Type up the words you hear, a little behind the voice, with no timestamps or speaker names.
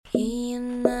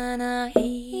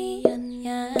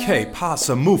Que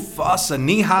pasa, Mufasa,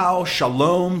 ni hao,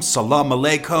 shalom, salam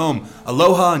aleikum,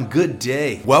 aloha, and good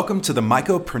day. Welcome to the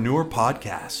Mycopreneur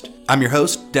Podcast. I'm your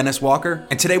host, Dennis Walker,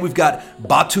 and today we've got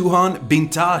Batuhan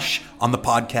Bintas on the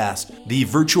podcast, the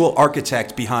virtual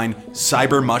architect behind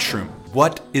Cyber Mushroom.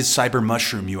 What is Cyber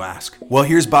Mushroom, you ask? Well,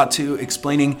 here's Batu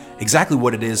explaining exactly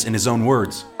what it is in his own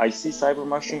words. I see Cyber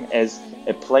Mushroom as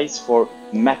a place for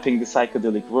mapping the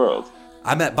psychedelic world.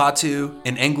 I met Batu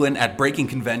in England at Breaking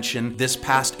Convention this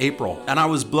past April, and I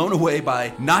was blown away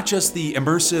by not just the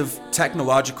immersive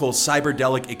technological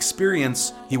cyberdelic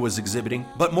experience he was exhibiting,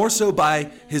 but more so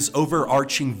by his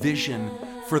overarching vision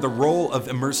for the role of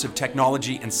immersive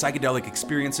technology and psychedelic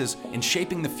experiences in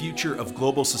shaping the future of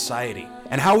global society,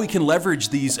 and how we can leverage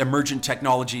these emergent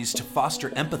technologies to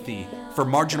foster empathy for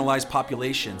marginalized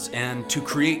populations and to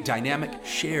create dynamic,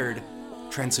 shared,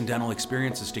 transcendental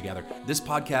experiences together. This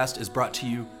podcast is brought to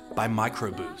you by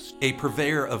Microboost, a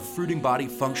purveyor of fruiting body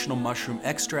functional mushroom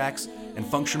extracts and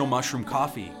functional mushroom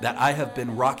coffee that I have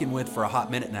been rocking with for a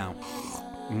hot minute now.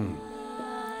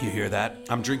 You hear that?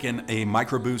 I'm drinking a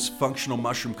Microboost functional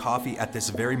mushroom coffee at this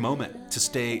very moment to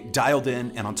stay dialed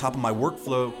in and on top of my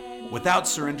workflow without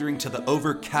surrendering to the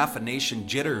over-caffeination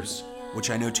jitters, which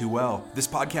I know too well. This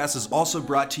podcast is also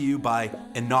brought to you by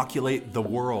Inoculate the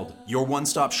World, your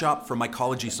one-stop shop for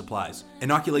mycology supplies.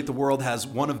 Inoculate the World has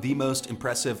one of the most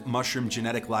impressive mushroom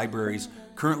genetic libraries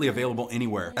currently available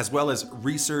anywhere, as well as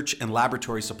research and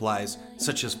laboratory supplies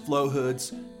such as flow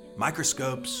hoods,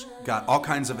 microscopes, got all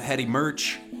kinds of heady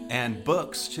merch, and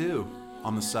books too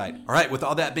on the site. All right, with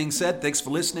all that being said, thanks for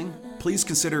listening. Please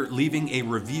consider leaving a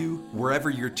review wherever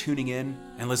you're tuning in,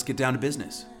 and let's get down to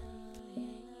business.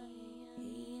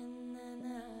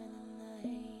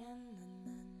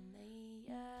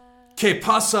 Que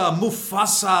pasa,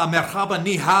 Mufasa, merhaba,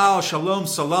 ni hao, shalom,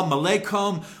 salam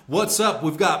aleikum. What's up?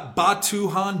 We've got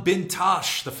Batuhan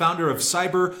Bintas, the founder of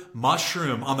Cyber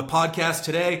Mushroom, on the podcast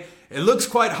today. It looks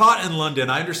quite hot in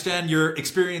London. I understand you're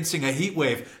experiencing a heat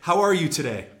wave. How are you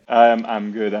today?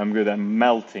 I'm good. I'm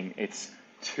melting. It's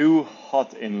too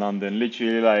hot in London.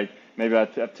 Literally, maybe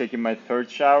I've taken my third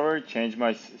shower, changed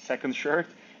my second shirt.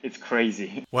 It's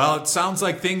crazy. Well, it sounds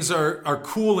like things are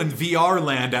cool in VR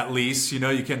land, at least. You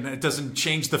know, it doesn't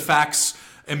change the facts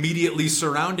immediately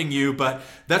surrounding you, but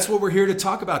that's what we're here to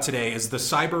talk about today is the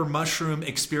Cyber Mushroom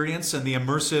experience and the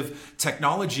immersive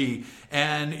technology.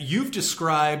 And you've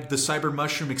described the Cyber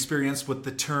Mushroom experience with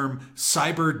the term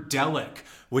cyberdelic,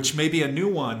 which may be a new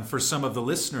one for some of the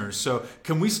listeners. So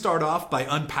can we start off by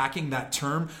unpacking that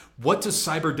term? What does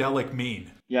cyberdelic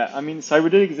mean? Yeah, I mean,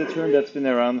 cyberdelic is a term that's been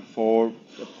around for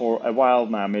a while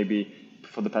now, maybe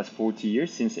for the past 40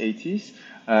 years, since 80s.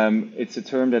 It's a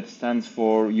term that stands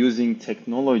for using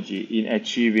technology in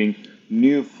achieving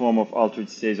new form of altered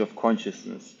states of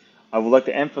consciousness. I would like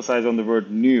to emphasize on the word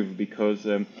new because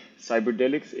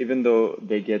cyberdelics, even though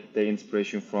they get their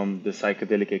inspiration from the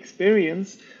psychedelic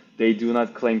experience, they do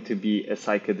not claim to be a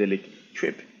psychedelic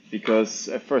trip. Because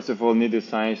first of all, neither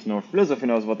science nor philosophy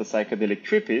knows what a psychedelic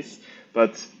trip is.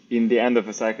 But in the end of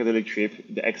a psychedelic trip,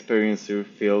 the experiencer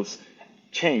feels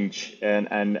change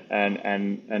and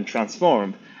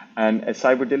transformed. And a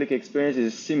cyberdelic experience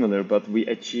is similar, but we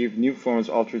achieve new forms,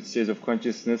 altered states of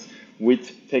consciousness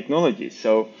with technology.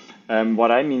 So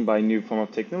what I mean by new form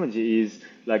of technology is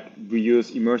like we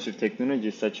use immersive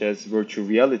technologies such as virtual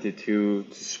reality to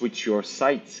switch your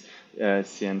sight,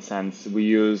 see and sense. We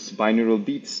use binaural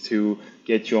beats to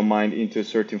get your mind into a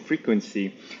certain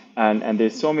frequency. And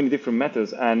there's so many different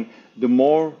methods. And the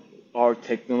more our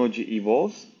technology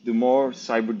evolves, the more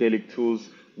cyberdelic tools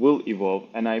will evolve.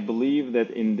 And I believe that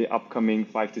in the upcoming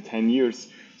 5 to 10 years,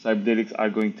 cyberdelics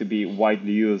are going to be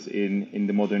widely used in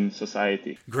the modern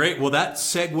society. Great. Well, that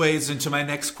segues into my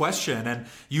next question. And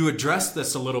you addressed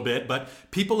this a little bit, but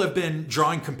people have been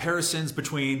drawing comparisons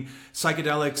between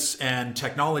psychedelics and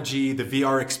technology, the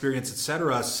VR experience,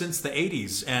 etc., since the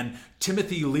 80s. And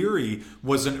Timothy Leary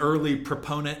was an early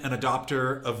proponent and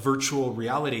adopter of virtual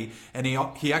reality. And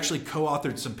he actually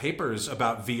co-authored some papers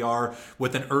about VR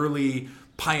with an early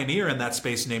pioneer in that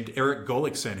space named Eric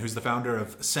Golikson, who's the founder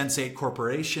of Sense8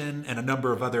 Corporation and a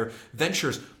number of other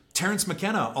ventures. Terence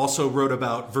McKenna also wrote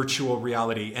about virtual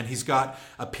reality, and he's got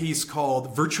a piece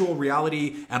called Virtual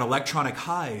Reality and Electronic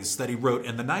Highs that he wrote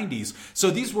in the 90s. So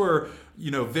these were,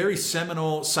 very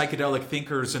seminal psychedelic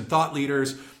thinkers and thought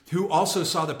leaders who also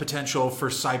saw the potential for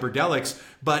cyberdelics,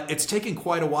 but it's taken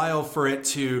quite a while for it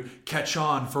to catch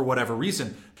on for whatever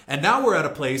reason. And now we're at a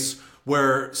place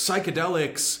where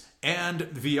psychedelics and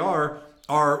VR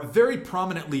are very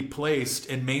prominently placed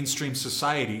in mainstream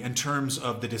society in terms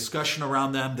of the discussion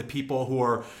around them, the people who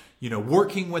are,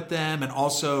 working with them and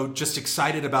also just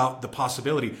excited about the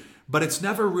possibility. But it's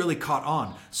never really caught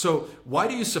on. So why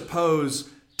do you suppose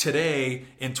today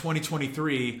in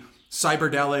 2023,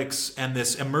 cyberdelics and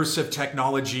this immersive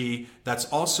technology that's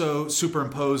also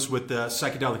superimposed with the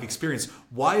psychedelic experience,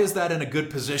 why is that in a good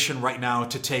position right now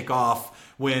to take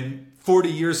off when 40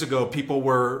 years ago people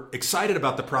were excited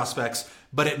about the prospects,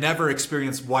 but it never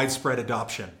experienced widespread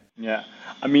adoption? Yeah,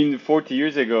 I mean, 40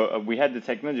 years ago, we had the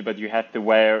technology, but you had to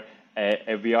wear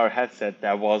a VR headset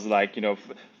that was like,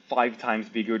 5 times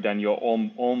bigger than your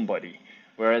own body.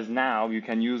 Whereas now you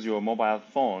can use your mobile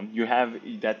phone, you have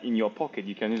that in your pocket,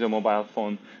 you can use a mobile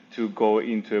phone to go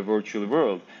into a virtual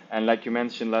world. And like you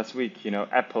mentioned last week,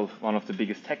 Apple, one of the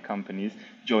biggest tech companies,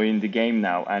 joined the game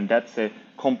now, and that's a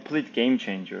complete game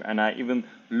changer. And I even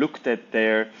looked at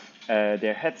their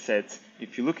headsets.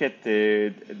 If you look at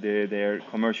their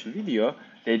commercial video,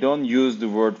 they don't use the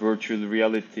word virtual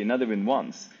reality, not even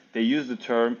once. They use the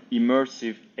term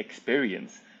immersive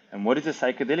experience. And what is a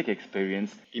psychedelic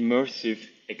experience? Immersive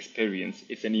experience.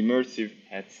 It's an immersive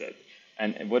headset.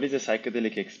 And what is a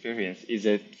psychedelic experience? Is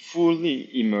a fully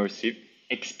immersive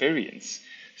experience.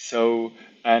 So,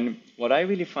 and what I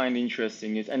really find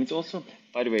interesting is, and it's also,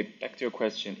 by the way, back to your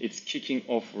question, it's kicking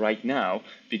off right now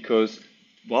because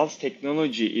whilst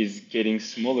technology is getting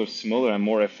smaller and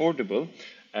more affordable,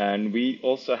 and we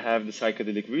also have the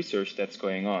psychedelic research that's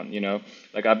going on,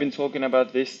 like I've been talking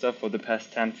about this stuff for the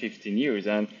past 10, 15 years,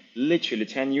 and literally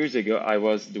 10 years ago, I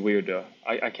was the weirdo.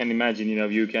 I can imagine,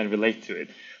 you can relate to it.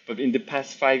 But in the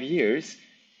past 5 years,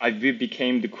 we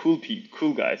became the cool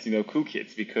guys, cool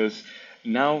kids, because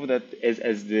now that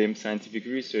as the scientific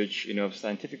research,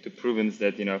 scientifically proven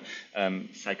that,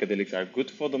 psychedelics are good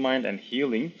for the mind and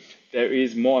healing, there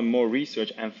is more and more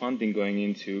research and funding going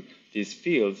into these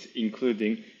fields,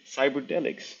 including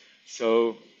cyberdelics.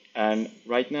 So, and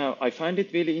right now, I find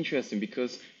it really interesting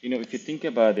because, if you think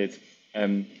about it,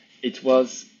 it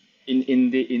was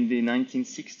in the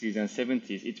 1960s and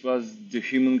 70s, it was the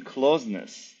human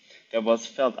closeness that was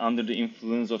felt under the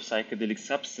influence of psychedelic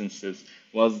substances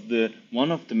was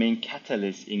one of the main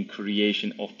catalysts in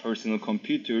creation of personal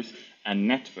computers and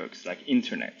networks like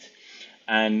internet.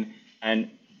 And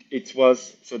it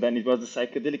was the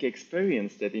psychedelic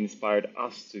experience that inspired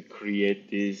us to create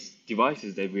these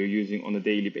devices that we're using on a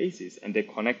daily basis, and they're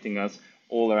connecting us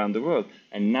all around the world.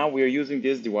 And now we're using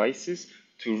these devices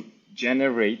to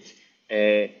generate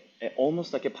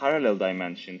almost like a parallel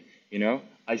dimension.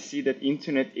 I see that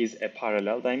internet is a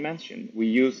parallel dimension. We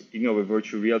use, a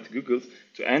virtual reality Googles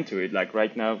to enter it. Like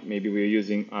right now, maybe we're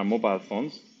using our mobile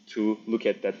phones to look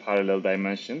at that parallel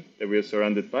dimension that we're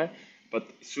surrounded by. But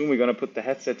soon we're going to put the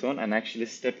headset on and actually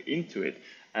step into it.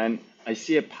 And I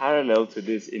see a parallel to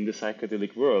this in the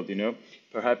psychedelic world,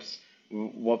 Perhaps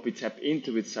what we tap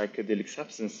into with psychedelic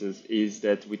substances is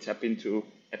that we tap into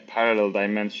a parallel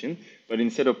dimension, but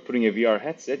instead of putting a VR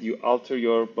headset, you alter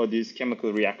your body's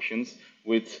chemical reactions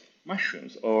with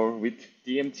mushrooms or with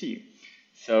DMT.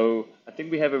 So I think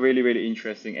we have a really, really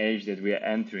interesting age that we are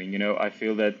entering. I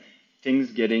feel that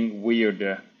things getting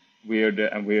weirder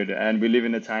and weirder, and we live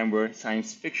in a time where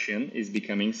science fiction is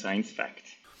becoming science fact.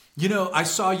 I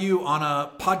saw you on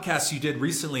a podcast you did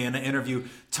recently in an interview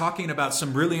talking about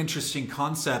some really interesting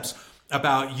concepts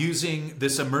about using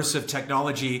this immersive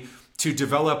technology to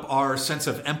develop our sense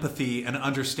of empathy and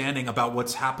understanding about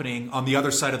what's happening on the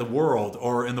other side of the world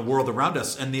or in the world around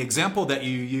us. And the example that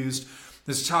you used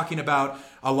is talking about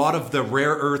a lot of the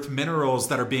rare earth minerals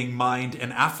that are being mined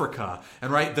in Africa.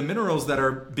 And the minerals that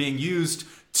are being used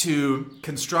to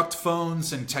construct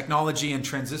phones and technology and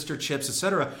transistor chips,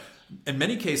 etc., in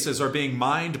many cases are being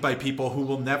mined by people who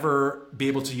will never be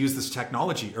able to use this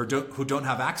technology or who don't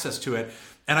have access to it.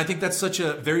 And I think that's such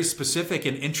a very specific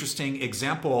and interesting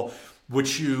example,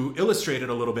 which you illustrated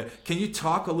a little bit. Can you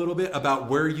talk a little bit about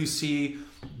where you see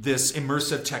this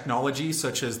immersive technology,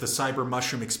 such as the cyber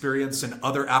mushroom experience and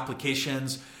other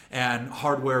applications and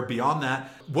hardware beyond that?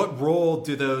 What role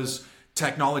do those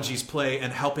technologies play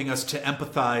in helping us to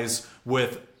empathize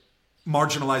with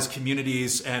marginalized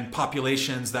communities and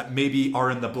populations that maybe are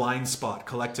in the blind spot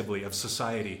collectively of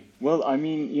society? Well, I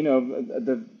mean,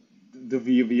 the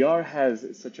VR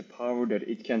has such a power that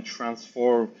it can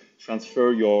transfer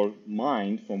your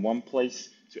mind from one place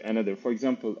to another. For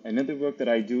example, another work that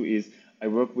I do is I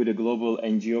work with a global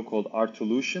NGO called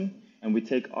Artolution, and we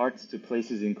take art to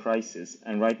places in crisis.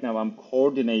 And right now I'm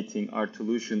coordinating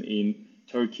Artolution in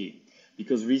Turkey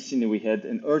because recently we had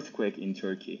an earthquake in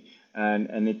Turkey.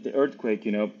 And at the earthquake,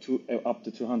 up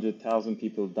to 200,000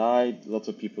 people died, lots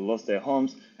of people lost their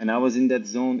homes. And I was in that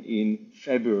zone in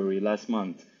February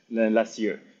this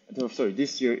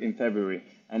year in February.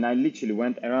 And I literally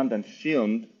went around and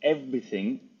filmed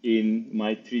everything in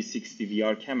my 360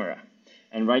 VR camera.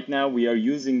 And right now we are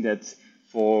using that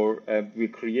for, we're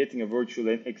creating a virtual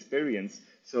experience.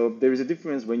 So there is a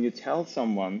difference when you tell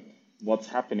someone what's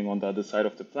happening on the other side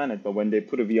of the planet, but when they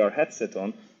put a VR headset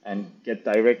on and get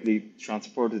directly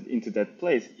transported into that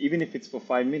place, even if it's for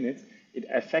 5 minutes, it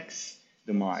affects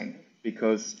the mind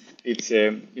because it's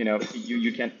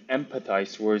you can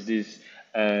empathize towards these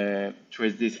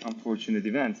unfortunate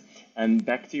events. And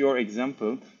back to your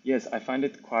example, yes, I find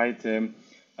it quite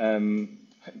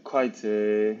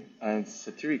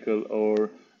satirical or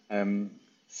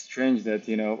strange that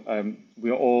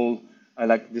we're all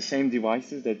like the same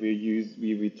devices that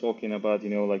we're talking about,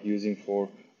 like using for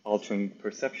altering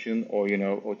perception or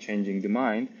or changing the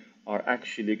mind are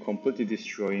actually completely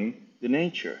destroying the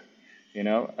nature,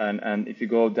 and if you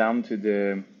go down to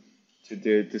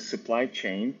the supply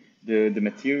chain, the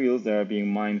materials that are being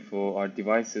mined for our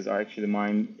devices are actually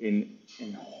mined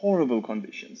in horrible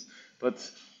conditions.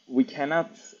 But we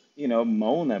cannot,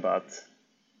 moan about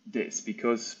this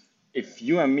because if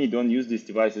you and me don't use these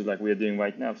devices like we're doing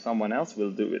right now, someone else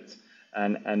will do it,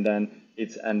 and then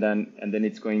it's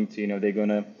going to, they're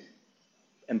gonna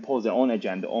impose their own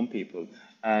agenda on people.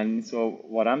 And so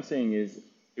what I'm saying is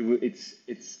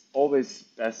it's always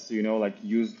best to like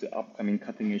use the upcoming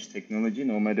cutting edge technology,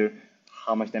 no matter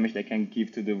how much damage they can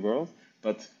give to the world,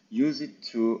 but use it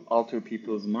to alter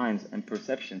people's minds and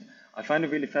perceptions. I find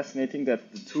it really fascinating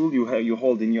that the tool you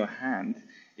hold in your hand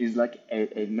is like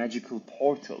a magical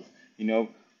portal.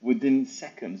 Within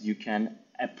seconds you can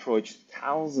approach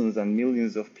thousands and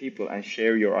millions of people and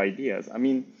share your ideas. I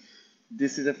mean,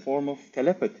 this is a form of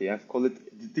telepathy. I call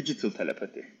it digital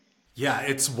telepathy. Yeah,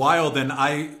 it's wild. And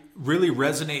I really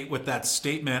resonate with that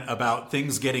statement about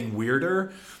things getting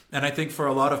weirder. And I think for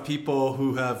a lot of people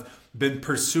who have been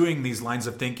pursuing these lines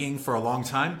of thinking for a long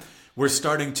time, we're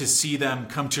starting to see them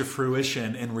come to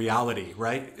fruition in reality,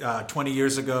 right? 20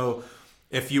 years ago,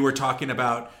 if you were talking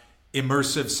about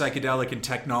immersive psychedelic and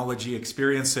technology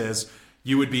experiences,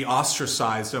 you would be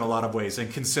ostracized in a lot of ways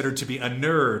and considered to be a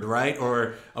nerd, right?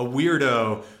 Or a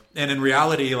weirdo. And in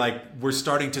reality, like, we're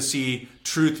starting to see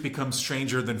truth become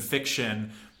stranger than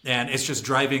fiction. And it's just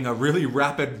driving a really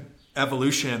rapid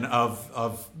evolution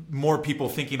of more people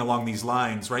thinking along these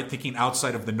lines, right? Thinking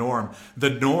outside of the norm. The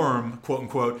norm, quote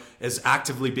unquote, is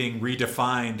actively being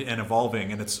redefined and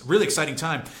evolving. And it's a really exciting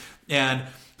time. And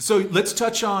so let's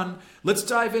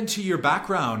dive into your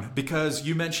background, because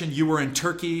you mentioned you were in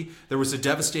Turkey. There was a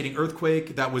devastating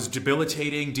earthquake that was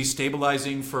debilitating,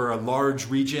 destabilizing for a large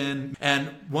region. And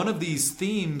one of these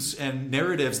themes and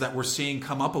narratives that we're seeing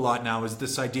come up a lot now is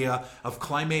this idea of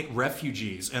climate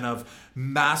refugees and of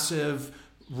massive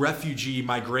refugee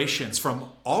migrations from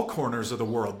all corners of the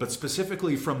world, but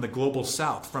specifically from the global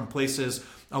south, from places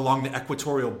along the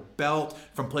equatorial belt,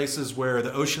 from places where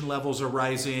the ocean levels are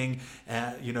rising,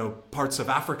 parts of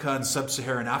Africa and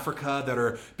sub-Saharan Africa that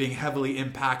are being heavily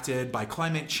impacted by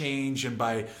climate change and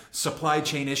by supply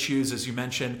chain issues, as you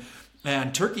mentioned.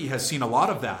 And Turkey has seen a lot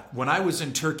of that. When I was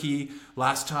in Turkey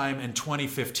last time in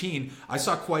 2015, I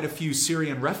saw quite a few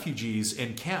Syrian refugees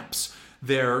in camps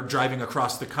there driving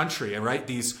across the country, right?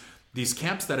 These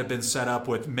camps that have been set up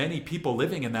with many people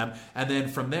living in them. And then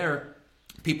from there,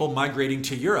 people migrating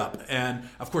to Europe. And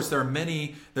of course,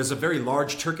 there's a very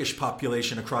large Turkish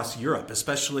population across Europe,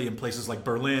 especially in places like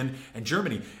Berlin and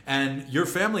Germany. And your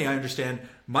family, I understand,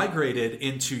 migrated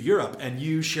into Europe. And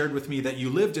you shared with me that you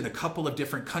lived in a couple of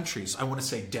different countries. I want to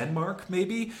say Denmark,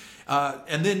 maybe.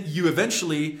 And then you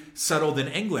eventually settled in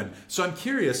England. So I'm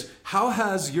curious, how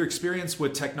has your experience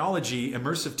with technology,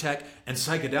 immersive tech, and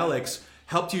psychedelics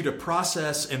helped you to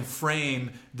process and frame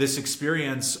this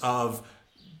experience of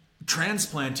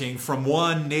transplanting from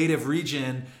one native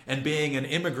region and being an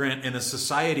immigrant in a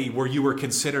society where you were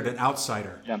considered an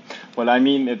outsider? Yeah, well, I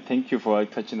mean, thank you for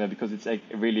touching that, because it's like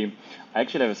really, I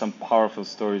actually have some powerful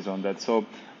stories on that. So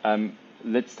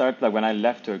let's start like when I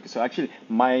left Turkey. So actually,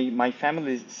 my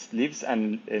family lives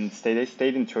and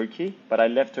stayed in Turkey, but I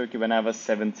left Turkey when I was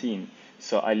 17.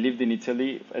 So I lived in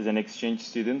Italy as an exchange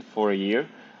student for a year,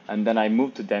 and then I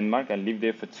moved to Denmark and lived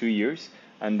there for 2 years.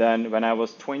 And then when I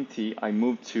was 20, I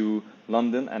moved to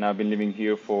London, and I've been living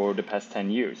here for the past 10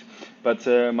 years. But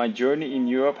my journey in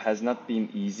Europe has not been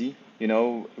easy.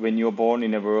 When you're born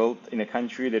in a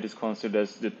country that is considered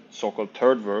as the so-called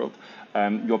third world,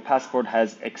 your passport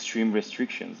has extreme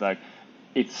restrictions. Like,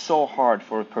 it's so hard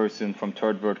for a person from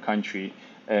third world country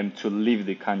to leave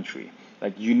the country.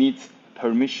 Like, you need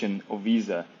permission or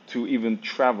visa to even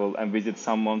travel and visit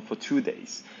someone for 2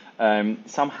 days.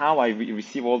 Somehow I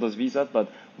received all those visas,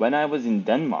 but when I was in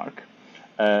Denmark,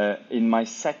 In my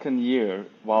second year,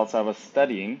 whilst I was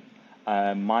studying,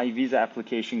 my visa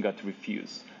application got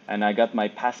refused, and I got my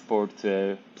passport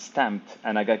stamped,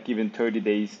 and I got given 30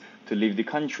 days to leave the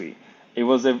country. It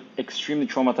was an extremely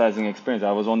traumatizing experience.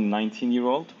 I was only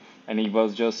 19-year-old, and it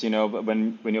was just,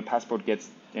 when your passport gets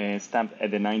stamped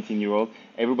at the 19-year-old,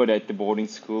 everybody at the boarding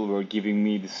school were giving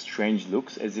me these strange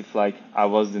looks as if like I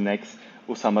was the next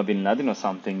Osama bin Laden or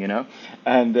something,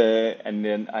 and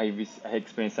then I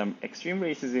experienced some extreme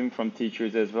racism from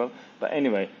teachers as well. But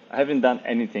anyway, I haven't done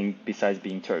anything besides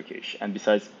being Turkish and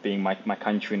besides being my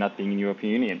country not being in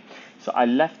European Union. So I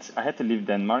left. I had to leave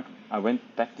Denmark. I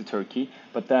went back to Turkey,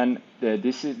 but then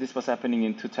this was happening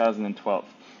in 2012,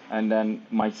 and then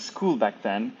my school back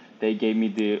then, they gave me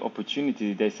the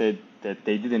opportunity. They said that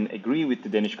they didn't agree with the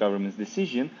Danish government's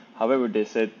decision. However, they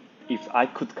said if I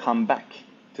could come back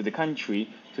to the country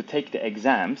to take the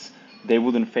exams, they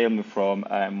wouldn't fail me from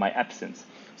my absence.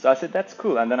 So I said, that's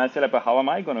cool. And then I said, but how am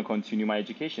I going to continue my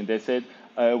education? They said,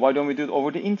 why don't we do it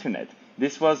over the internet?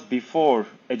 This was before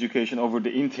education over the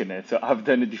internet. So I've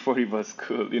done it before it was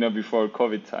cool, before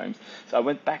COVID times. So I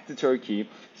went back to Turkey,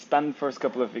 spent the first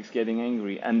couple of weeks getting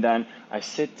angry. And then I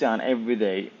sit down every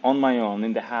day on my own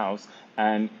in the house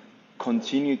and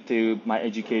continued to my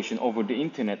education over the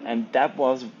internet. And that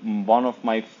was one of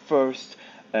my first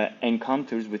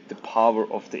encounters with the power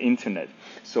of the internet.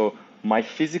 So my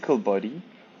physical body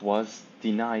was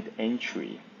denied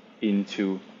entry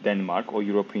into Denmark or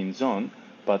European zone,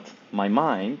 but my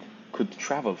mind could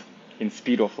travel in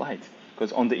speed of light,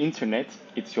 because on the internet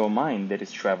it's your mind that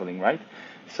is traveling, right?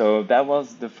 So that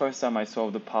was the first time I saw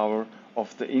the power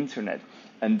of the internet.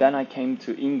 And then I came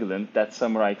to England. That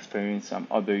summer I experienced some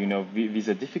other,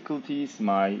 visa difficulties.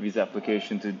 My visa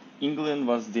application to England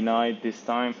was denied this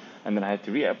time, and then I had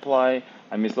to reapply.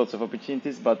 I missed lots of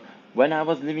opportunities. But when I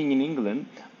was living in England,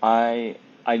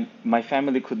 my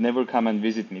family could never come and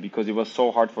visit me because it was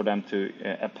so hard for them to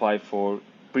apply for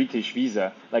British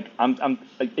visa. Like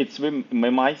it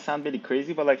might sound really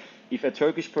crazy, but like if a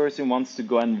Turkish person wants to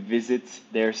go and visit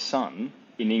their son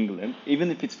in England,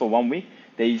 even if it's for 1 week,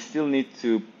 they still need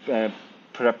to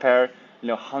prepare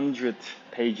 100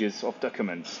 pages of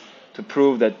documents to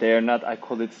prove that they are not, I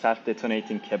call it,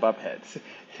 self-detonating kebab heads,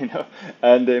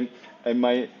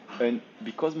 and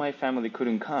because my family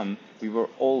couldn't come, we were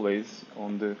always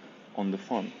on the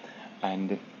phone,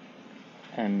 and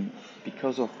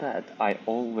because of that, I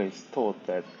always thought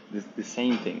that the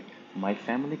same thing. My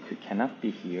family cannot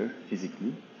be here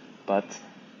physically, but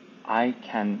I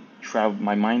can travel.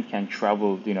 My mind can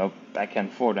travel, back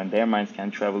and forth, and their minds can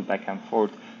travel back and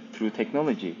forth through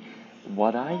technology.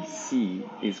 What I see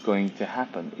is going to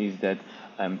happen is that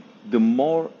the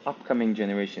more upcoming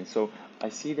generations. So I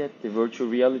see that the virtual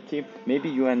reality. Maybe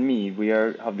you and me, we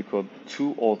are how we call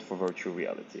too old for virtual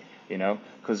reality.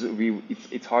 Because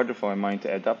it's harder for my mind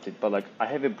to adapt it. But like I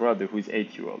have a brother who is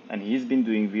 8-year-old, and he's been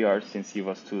doing VR since he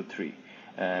was 2 or 3,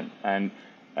 and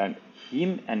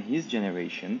him and his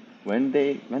generation, when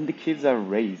the kids are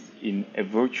raised in a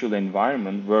virtual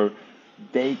environment where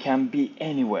they can be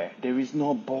anywhere, there is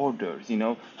no borders,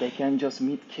 they can just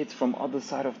meet kids from other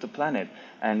side of the planet,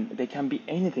 and they can be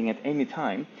anything at any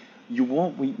time. No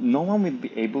one will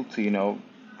be able to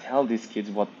tell these kids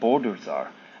what borders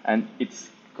are, and it's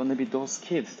going to be those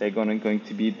kids. They're going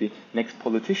to be the next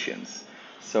politicians.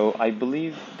 So I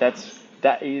believe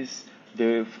that is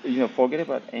forget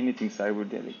about anything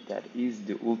cyberdelic. That is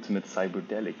the ultimate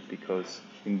cyberdelic, because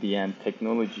in the end,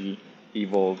 technology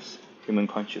evolves human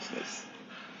consciousness.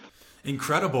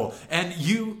 Incredible. And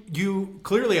you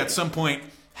clearly at some point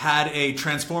had a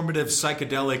transformative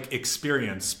psychedelic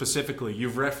experience. Specifically,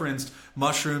 you've referenced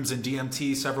mushrooms and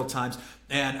DMT several times,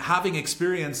 and having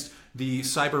experienced the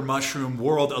cyber mushroom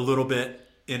world a little bit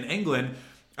in England,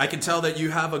 I can tell that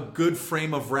you have a good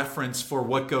frame of reference for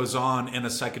what goes on in a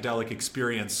psychedelic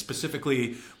experience,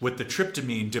 specifically with the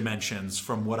tryptamine dimensions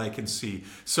from what I can see.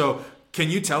 So can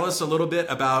you tell us a little bit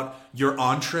about your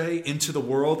entree into the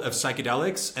world of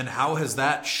psychedelics, and how has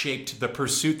that shaped the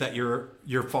pursuit that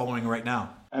you're following right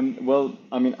now?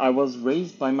 I was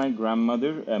raised by my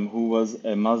grandmother, who was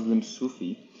a Muslim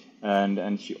Sufi,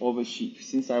 and she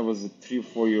since I was a 3 or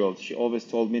 4-year-old, she always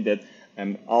told me that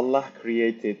Allah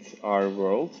created our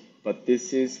world, but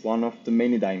this is one of the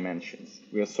many dimensions.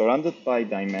 We are surrounded by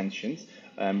dimensions.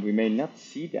 We may not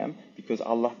see them because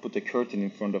Allah put a curtain in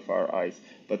front of our eyes.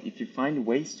 But if you find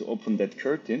ways to open that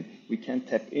curtain, we can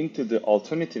tap into the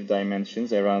alternative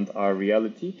dimensions around our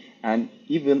reality and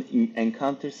even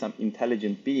encounter some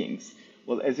intelligent beings.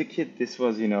 Well, as a kid, this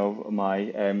was,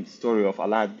 my story of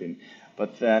Aladdin.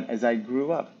 But as I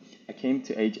grew up, I came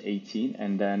to age 18,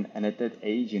 and at that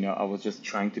age, I was just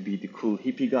trying to be the cool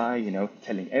hippie guy,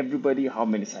 telling everybody how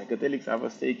many psychedelics I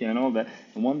was taking and all that.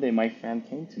 And one day my friend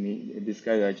came to me, this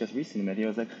guy that I just recently met, he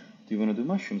was like, do you want to do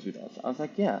mushrooms with us? I was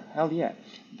like, yeah, hell yeah.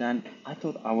 Then I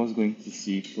thought I was going to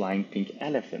see flying pink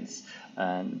elephants.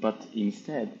 But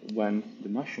instead, when the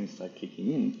mushrooms started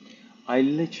kicking in, I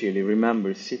literally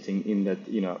remember sitting in that,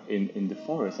 in the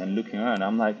forest and looking around.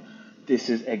 I'm like, this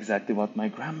is exactly what my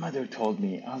grandmother told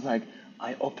me. I was like,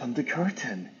 I opened the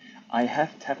curtain. I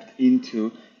have tapped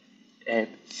into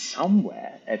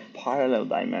somewhere a parallel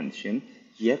dimension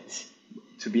yet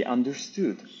to be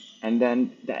understood. And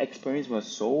then the experience was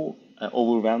so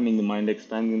overwhelming, the mind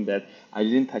expanding, that I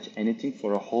didn't touch anything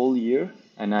for a whole year,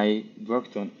 and I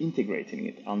worked on integrating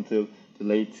it until the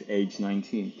late age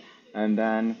 19. And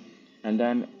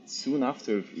then soon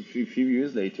after, a few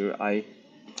years later, I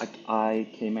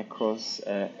came across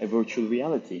a virtual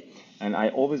reality. And I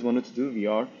always wanted to do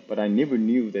VR, but I never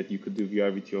knew that you could do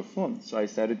VR with your phone. So I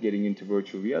started getting into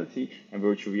virtual reality and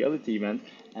virtual reality event.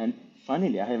 And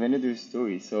finally, I have another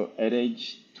story. So at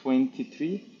age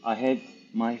 23, I had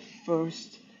my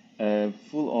first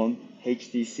full-on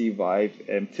HTC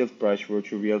Vive tilt brush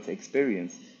virtual reality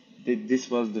experience.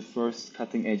 This was the first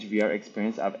cutting-edge VR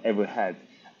experience I've ever had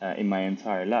in my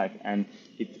entire life, and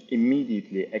it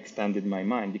immediately expanded my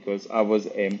mind because I was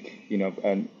an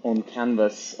on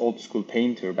canvas old school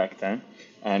painter back then,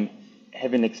 and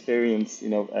having experienced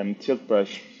tilt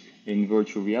brush in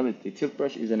virtual reality. Tilt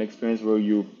brush is an experience where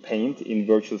you paint in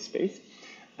virtual space,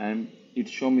 and it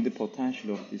showed me the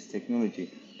potential of this technology.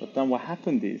 But then what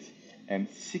happened is,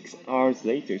 6 hours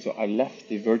later, so I left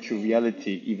the virtual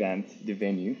reality event, the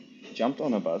venue, jumped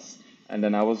on a bus, and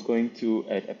then I was going to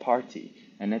a party.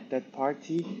 And at that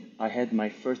party, I had my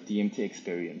first DMT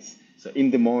experience. So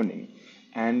in the morning.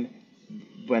 And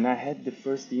when I had the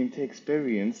first DMT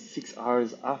experience, 6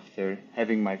 hours after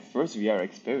having my first VR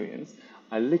experience,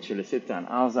 I literally sit down.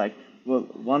 I was like, well,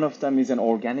 one of them is an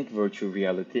organic virtual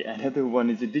reality, another one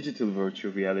is a digital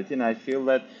virtual reality. And I feel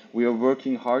that we are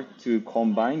working hard to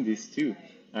combine these two.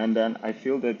 And then I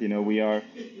feel that, we are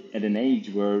at an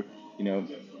age where,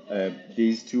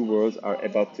 these two worlds are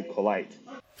about to collide.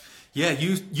 Yeah,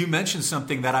 you mentioned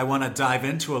something that I want to dive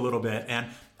into a little bit. And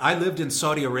I lived in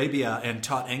Saudi Arabia and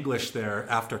taught English there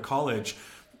after college.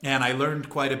 And I learned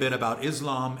quite a bit about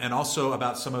Islam and also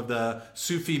about some of the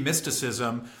Sufi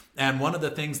mysticism. And one of the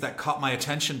things that caught my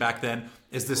attention back then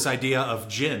is this idea of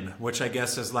jinn, which I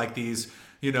guess is like these,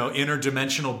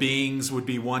 interdimensional beings would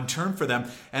be one term for them,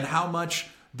 and how much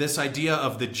this idea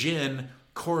of the jinn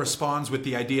corresponds with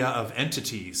the idea of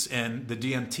entities in the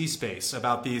DMT space,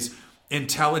 about these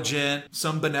intelligent,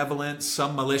 some benevolent,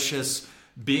 some malicious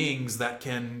beings that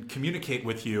can communicate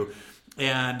with you.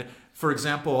 And for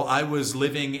example, I was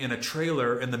living in a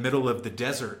trailer in the middle of the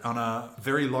desert on a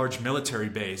very large military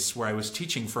base where I was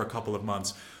teaching for a couple of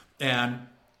months. And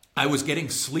I was getting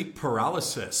sleep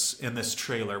paralysis in this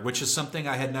trailer, which is something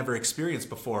I had never experienced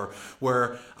before,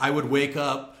 where I would wake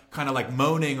up kind of like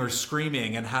moaning or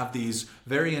screaming and have these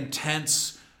very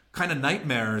intense kind of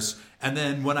nightmares. And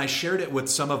then when I shared it with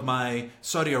some of my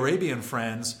Saudi Arabian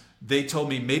friends, they told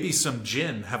me maybe some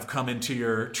jinn have come into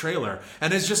your trailer.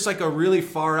 And it's just like a really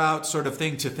far out sort of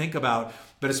thing to think about,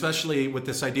 but especially with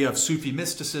this idea of Sufi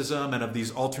mysticism and of these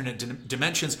alternate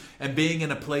dimensions, and being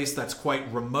in a place that's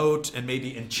quite remote and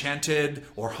maybe enchanted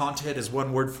or haunted is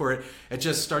one word for it. It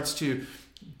just starts to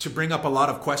bring up a lot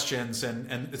of questions.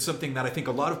 And it's something that I think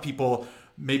a lot of people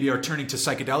maybe are turning to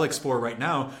psychedelics for right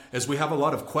now, as we have a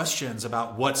lot of questions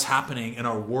about what's happening in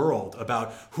our world,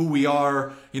 about who we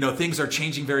are. Things are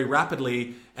changing very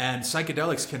rapidly, and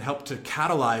psychedelics can help to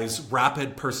catalyze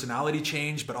rapid personality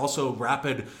change, but also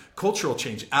rapid cultural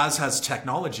change, as has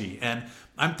technology. And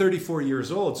I'm 34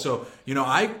 years old, so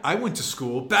I went to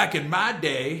school back in my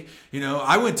day.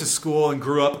 I went to school and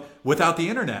grew up without the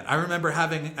internet. I remember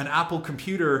having an Apple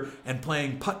computer and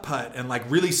playing putt-putt and like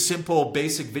really simple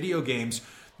basic video games,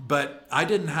 but I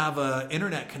didn't have an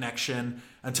internet connection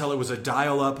until it was a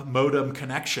dial-up modem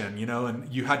connection,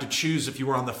 and you had to choose if you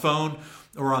were on the phone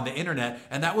or on the internet.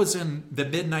 And that was in the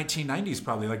mid-1990s,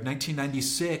 probably like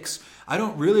 1996. I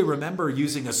don't really remember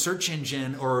using a search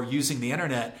engine or using the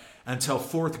internet until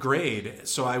fourth grade.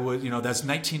 So I would, that's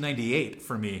 1998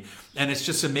 for me. And it's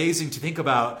just amazing to think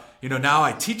about, now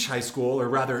I teach high school, or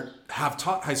rather have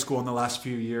taught high school in the last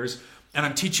few years. And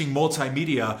I'm teaching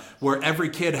multimedia, where every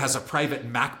kid has a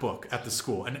private MacBook at the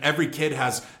school, and every kid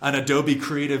has an Adobe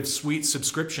Creative Suite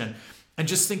subscription. And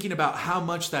just thinking about how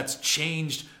much that's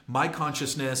changed my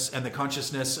consciousness and the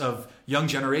consciousness of young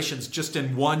generations just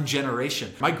in one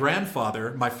generation. My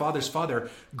grandfather, my father's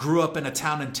father, grew up in a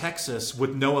town in Texas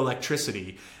with no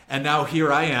electricity. And now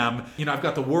here I am, I've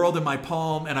got the world in my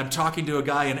palm and I'm talking to a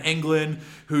guy in England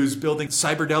who's building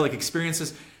cyberdelic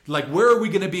experiences. Like, where are we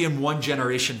going to be in one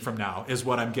generation from now is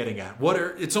what I'm getting at.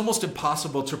 It's almost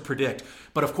impossible to predict.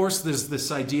 But of course, there's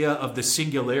this idea of the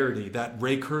singularity that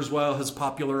Ray Kurzweil has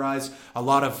popularized. A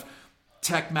lot of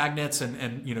tech magnates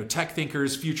and tech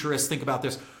thinkers, futurists think about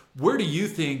this. Where do you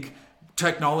think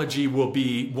technology will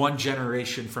be one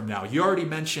generation from now? You already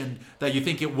mentioned that you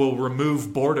think it will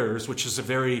remove borders, which is a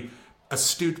very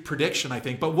astute prediction, I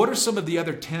think. But what are some of the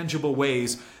other tangible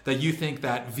ways that you think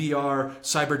that VR,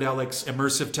 cyberdelics,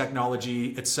 immersive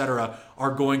technology, etc.,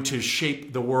 are going to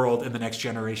shape the world in the next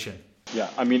generation? Yeah,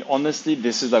 I mean, honestly,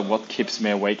 this is like what keeps me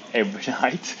awake every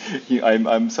night.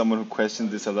 I'm someone who questions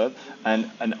this a lot,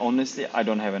 and honestly, I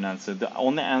don't have an answer. The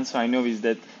only answer I know is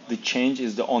that the change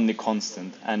is the only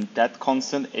constant, and that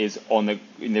constant is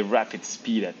in a rapid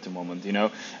speed at the moment.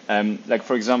 Like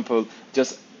for example,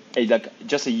 just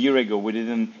a year ago,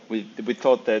 we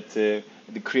thought that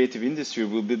the creative industry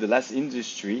will be the last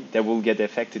industry that will get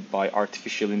affected by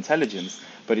artificial intelligence.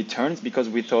 But it turns, because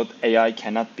we thought AI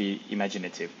cannot be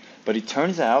imaginative. But it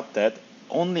turns out that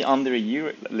only under a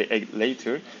year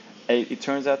later, it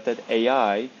turns out that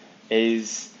AI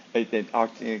is the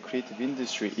creative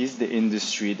industry is the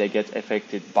industry that gets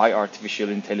affected by artificial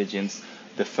intelligence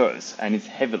the first, and it's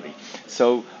heavily.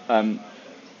 So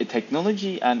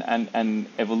technology and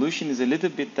evolution is a little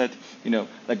bit that,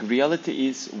 like reality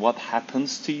is what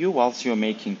happens to you whilst you're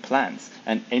making plans.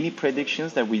 And any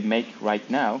predictions that we make right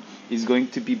now is going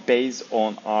to be based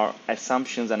on our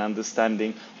assumptions and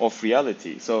understanding of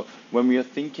reality. So when we are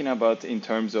thinking about in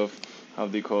terms of how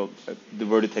they call the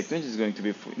word the technology is going to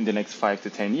be in the next 5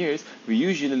 to 10 years, we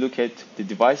usually look at the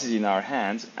devices in our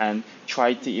hands and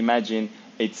try to imagine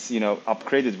its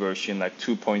upgraded version like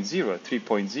 2.0,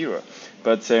 3.0.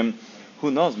 But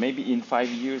who knows, maybe in 5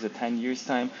 years or 10 years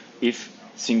time, if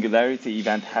singularity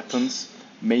event happens,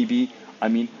 maybe,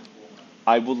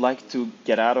 I would like to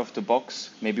get out of the box,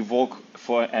 maybe walk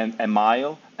for a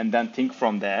mile and then think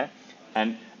from there.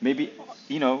 And maybe,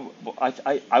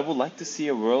 I would like to see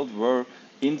a world where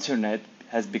internet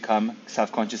has become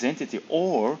self-conscious entity,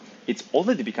 or it's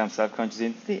already become self-conscious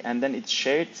entity, and then it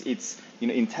shares its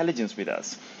intelligence with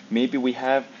us. Maybe we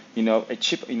have a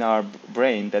chip in our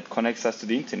brain that connects us to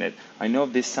the internet. I know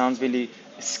this sounds really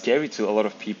scary to a lot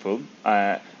of people,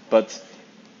 but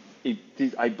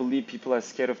I believe people are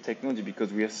scared of technology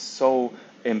because we are so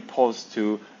imposed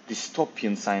to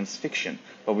dystopian science fiction.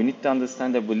 But we need to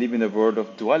understand that we live in a world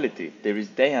of duality. There is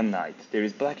day and night, there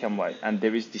is black and white, and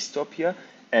there is dystopia,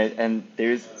 and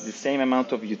there is the same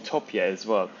amount of utopia as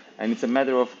well. And it's a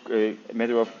matter of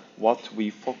what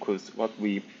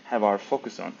we have our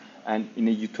focus on. And in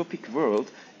a utopic world,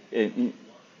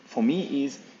 for me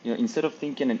is, instead of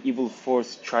thinking an evil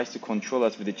force tries to control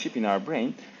us with a chip in our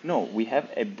brain, no, we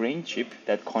have a brain chip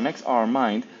that connects our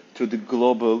mind to the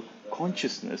global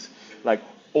consciousness.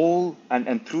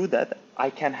 And through that, I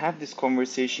can have this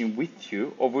conversation with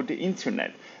you over the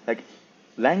internet. Like,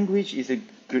 language is a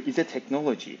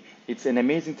technology. It's an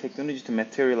amazing technology to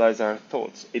materialize our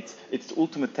thoughts. It's the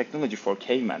ultimate technology for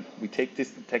caveman. We take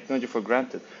this technology for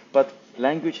granted. But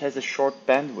language has a short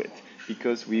bandwidth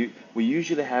because we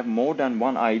usually have more than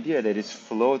one idea that is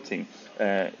floating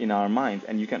in our mind,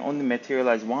 and you can only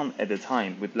materialize one at a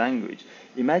time with language.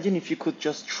 Imagine if you could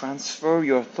just transfer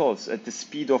your thoughts at the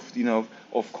speed of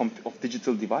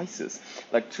digital devices.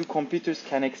 Like, two computers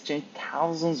can exchange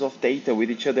thousands of data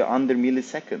with each other under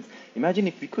milliseconds. Imagine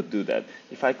if we could do that.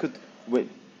 If I could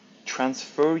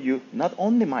transfer you not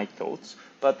only my thoughts,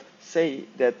 but say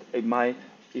that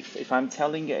if I'm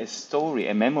telling a story,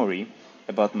 a memory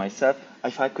about myself,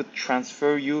 if I could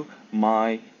transfer you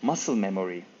my muscle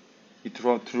memory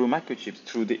through microchips,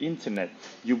 through the internet,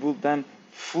 you will then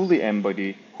fully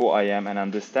embody who I am and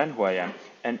understand who I am.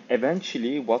 And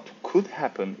eventually what could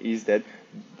happen is that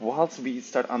whilst we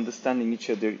start understanding each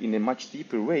other in a much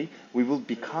deeper way, we will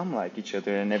become like each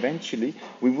other, and eventually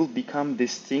we will become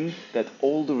this thing that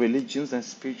all the religions and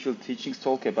spiritual teachings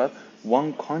talk about,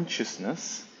 one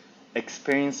consciousness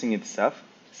experiencing itself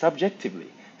subjectively.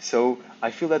 So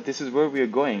I feel that this is where we are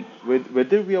going.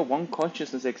 Whether we are one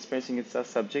consciousness experiencing itself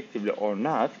subjectively or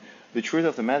not, the truth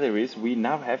of the matter is we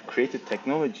now have created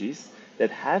technologies that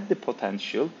have the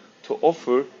potential to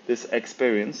offer this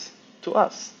experience to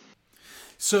us.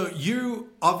 So you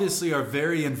obviously are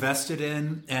very invested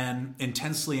in and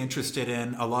intensely interested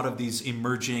in a lot of these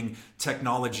emerging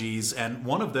technologies, and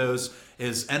one of those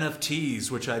is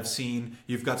NFTs, which I've seen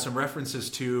you've got some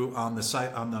references to on the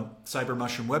site on the Cyber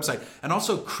Mushroom website, and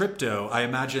also crypto. I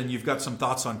imagine you've got some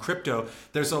thoughts on crypto.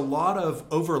 There's a lot of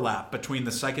overlap between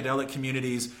the psychedelic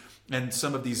communities and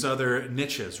some of these other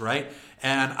niches, right?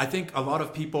 And I think a lot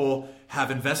of people have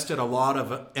invested a lot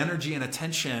of energy and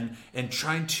attention in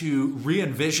trying to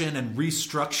re-envision and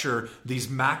restructure these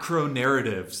macro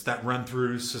narratives that run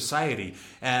through society.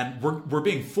 And we're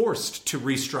being forced to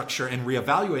restructure and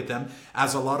reevaluate them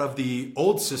as a lot of the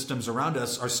old systems around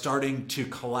us are starting to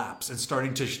collapse and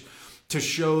starting to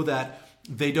show that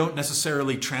they don't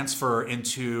necessarily transfer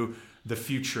into the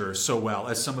future so well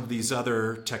as some of these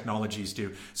other technologies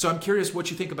do. So I'm curious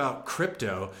what you think about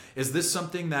crypto. Is this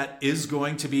something that is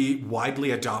going to be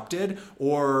widely adopted?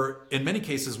 Or in many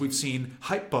cases, we've seen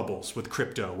hype bubbles with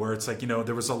crypto where it's like,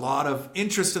 there was a lot of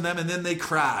interest in them and then they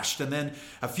crashed. And then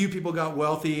a few people got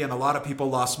wealthy and a lot of people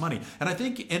lost money. And I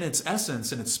think in its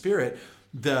essence, in its spirit,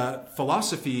 the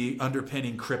philosophy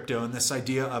underpinning crypto and this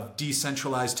idea of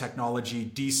decentralized technology,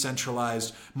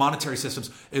 decentralized monetary systems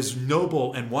is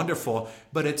noble and wonderful,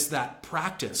 but it's that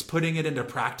practice, putting it into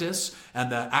practice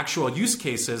and the actual use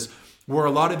cases where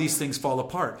a lot of these things fall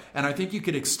apart. And I think you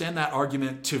could extend that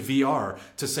argument to VR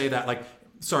to say that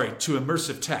to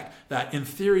immersive tech, that in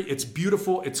theory, it's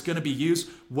beautiful, it's going to be used.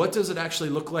 What does it actually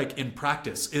look like in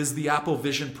practice? Is the Apple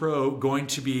Vision Pro going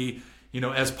to be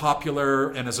as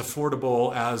popular and as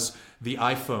affordable as the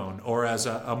iPhone or as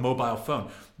a mobile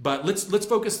phone? But let's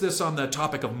focus this on the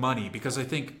topic of money, because I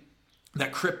think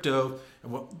that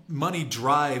money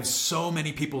drives so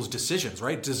many people's decisions,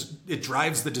 right? It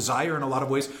drives the desire in a lot of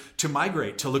ways to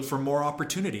migrate, to look for more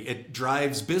opportunity. It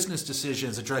drives business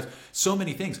decisions. It drives so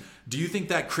many things. Do you think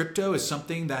that crypto is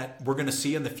something that we're going to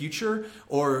see in the future?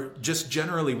 Or just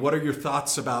generally, what are your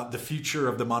thoughts about the future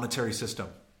of the monetary system?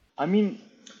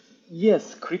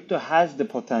 Yes, crypto has the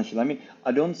potential.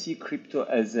 I don't see crypto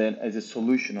as a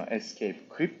solution or escape.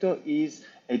 Crypto is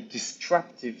a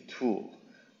disruptive tool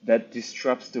that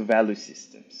disrupts the value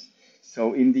systems.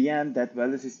 So in the end, that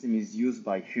value system is used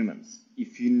by humans.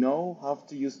 If you know how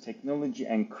to use technology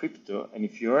and crypto, and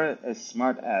if you're as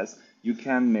smart as, you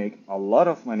can make a lot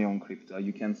of money on crypto.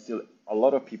 You can steal a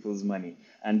lot of people's money.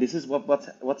 And this is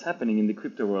what's happening in the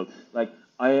crypto world.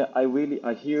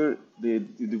 I hear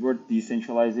the word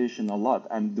decentralization a lot,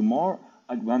 and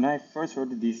when I first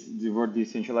heard the word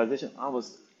decentralization, I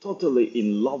was totally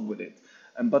in love with it.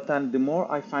 But then the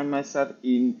more I find myself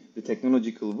in the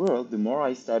technological world, the more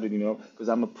I started, because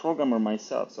I'm a programmer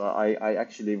myself, so I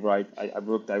actually I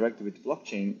work directly with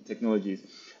blockchain technologies,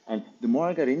 and the more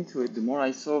I got into it, the more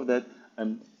I saw that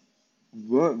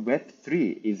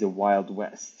Web3 is a wild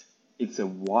west. It's a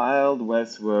wild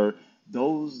west where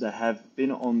those that have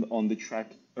been on the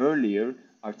track earlier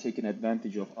are taking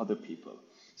advantage of other people.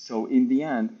 So in the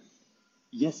end,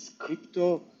 yes,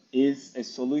 crypto is a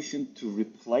solution to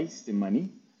replace the money.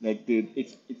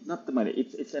 It's not the money.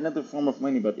 It's another form of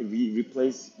money, but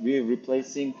we're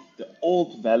replacing the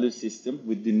old value system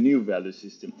with the new value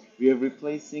system. We are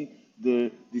replacing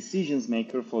the decisions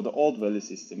maker for the old value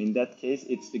system. In that case,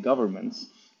 it's the governments,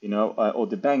 or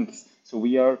the banks. So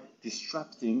we are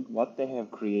disrupting what they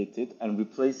have created and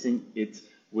replacing it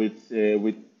with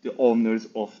the owners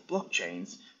of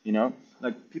blockchains.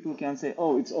 People can say,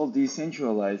 oh, it's all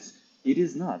decentralized. It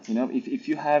is not. If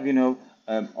you have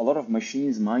a lot of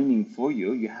machines mining for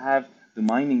you, you have the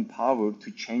mining power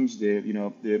to change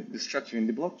the structure in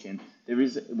the blockchain. There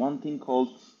is one thing called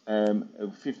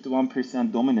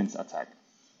 51% dominance attack.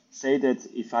 Say that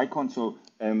if I control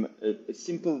a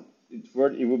simple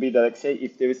word, it would be that, say,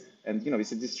 if there is,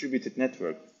 it's a distributed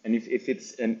network, and if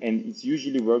it's and it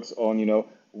usually works on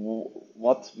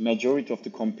what majority of the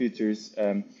computers,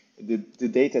 the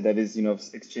data that is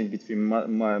exchanged between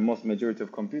most majority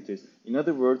of computers. In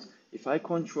other words, if I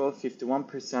control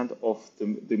 51% of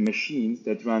the machines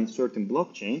that run certain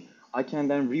blockchain, I can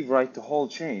then rewrite the whole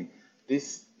chain.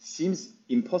 This seems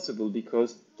impossible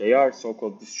because they are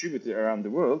so-called distributed around the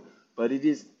world, but it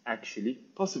is actually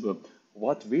possible.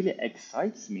 What really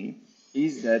excites me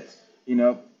is that,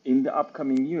 in the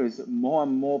upcoming years, more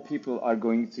and more people are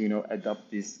going to,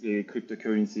 adopt these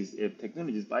cryptocurrencies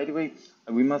technologies. By the way,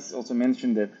 we must also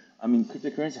mention that,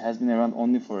 cryptocurrency has been around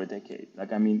only for a decade.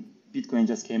 Bitcoin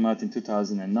just came out in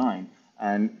 2009,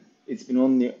 and it's been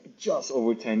only just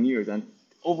over 10 years. And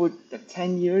over the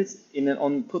 10 years,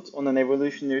 put on an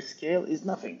evolutionary scale, is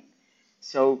nothing.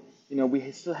 So,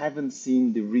 we still haven't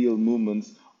seen the real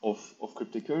movements of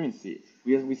cryptocurrency.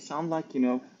 We sound like,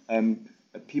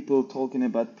 people talking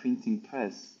about printing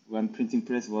press when printing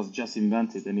press was just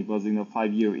invented and it was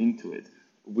 5 years into it.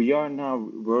 We are now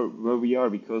where we are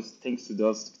because thanks to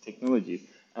those technologies.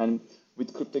 And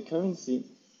with cryptocurrency,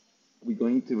 we're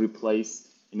going to replace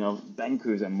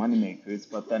bankers and money makers.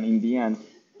 But then in the end,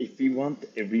 if we want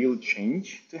a real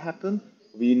change to happen,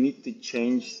 we need to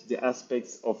change the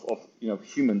aspects of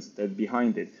humans that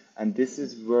behind it. And this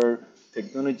is where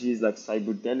technologies like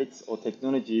cyberdelics, or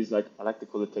technologies like, I like to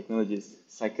call it technologies,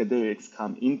 psychedelics,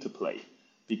 come into play.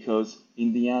 Because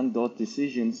in the end, those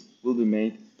decisions will be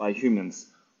made by humans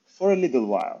for a little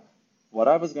while. What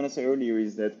I was going to say earlier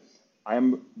is that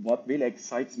what really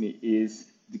excites me is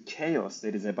the chaos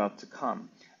that is about to come.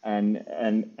 And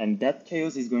that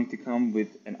chaos is going to come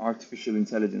with an artificial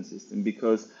intelligence system,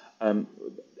 because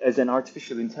as an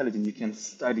artificial intelligence, you can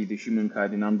study the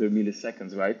humankind in under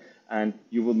milliseconds, right? And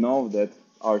you will know that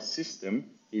our system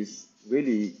is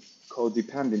really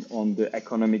codependent on the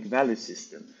economic value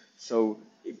system. So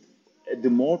the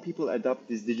more people adopt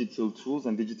these digital tools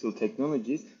and digital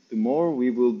technologies, the more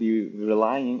we will be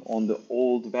relying on the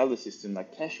old value system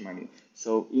like cash money.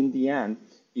 So in the end,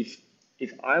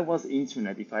 if I was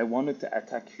internet, if I wanted to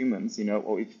attack humans,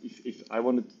 or if I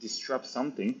wanted to disrupt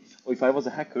something, or if I was a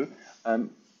hacker,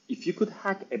 if you could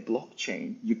hack a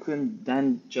blockchain, you couldn't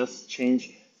then just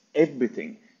change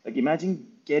everything. Like, imagine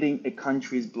getting a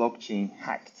country's blockchain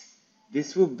hacked.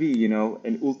 This will be,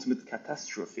 an ultimate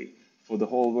catastrophe for the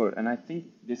whole world. And I think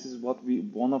this is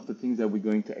one of the things that we're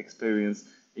going to experience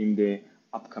in the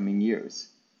upcoming years,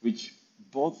 which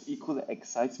both equally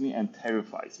excites me and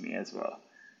terrifies me as well.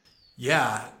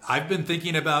 Yeah, I've been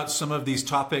thinking about some of these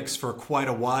topics for quite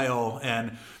a while.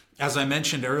 And as I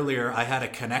mentioned earlier, I had a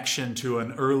connection to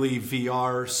an early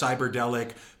VR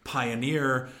cyberdelic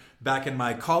pioneer back in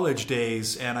my college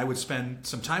days. And I would spend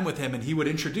some time with him, and he would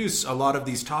introduce a lot of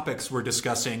these topics we're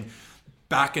discussing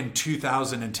back in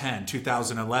 2010,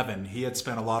 2011. He had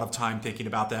spent a lot of time thinking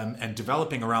about them and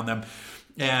developing around them.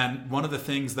 And one of the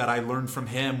things that I learned from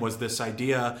him was this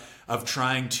idea of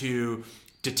trying to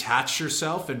detach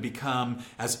yourself and become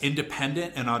as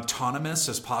independent and autonomous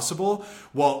as possible,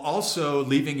 while also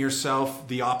leaving yourself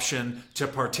the option to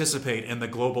participate in the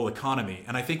global economy.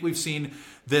 And I think we've seen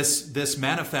this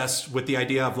manifest with the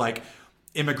idea of like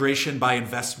immigration by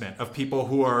investment, of people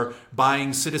who are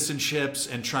buying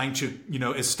citizenships and trying to,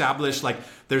 establish, like,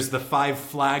 there's the 5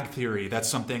 flag theory. That's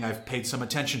something I've paid some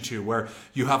attention to, where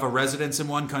you have a residence in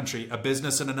one country, a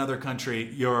business in another country,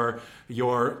 your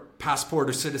passport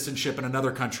or citizenship in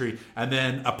another country, and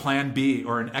then a plan B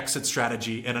or an exit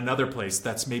strategy in another place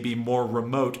that's maybe more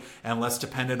remote and less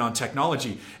dependent on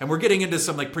technology. And we're getting into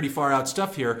some like pretty far out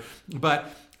stuff here,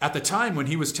 but at the time when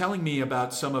he was telling me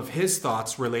about some of his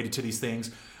thoughts related to these things,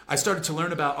 I started to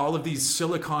learn about all of these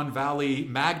Silicon Valley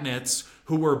magnates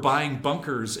who were buying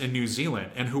bunkers in New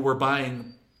Zealand and who were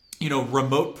buying,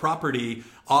 remote property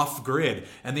off grid.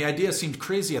 And the idea seemed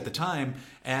crazy at the time.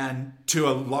 And to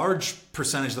a large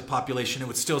percentage of the population, it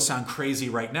would still sound crazy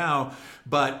right now.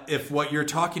 But if what you're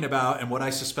talking about, and what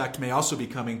I suspect may also be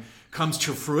coming, comes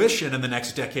to fruition in the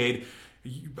next decade,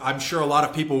 I'm sure a lot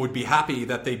of people would be happy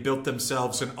that they built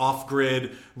themselves an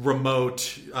off-grid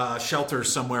remote shelter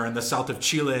somewhere in the south of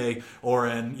Chile, or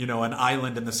in an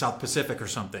island in the South Pacific or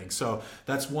something. So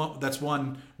that's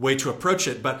one way to approach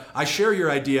it. But I share your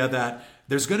idea that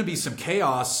there's going to be some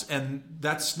chaos, and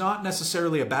that's not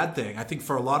necessarily a bad thing. I think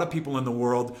for a lot of people in the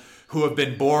world who have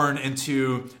been born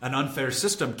into an unfair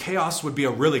system, chaos would be a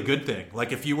really good thing.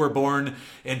 Like if you were born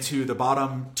into the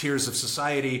bottom tiers of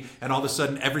society and all of a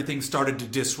sudden everything started to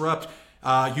disrupt,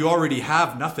 you already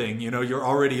have nothing. You're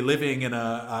already living in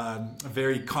a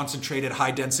very concentrated,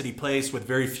 high density place with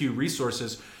very few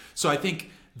resources. So I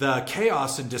think the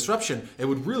chaos and disruption, it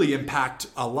would really impact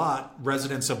a lot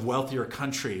residents of wealthier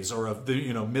countries, or of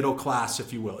the middle class,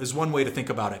 if you will, is one way to think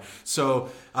about it. So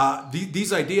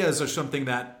these ideas are something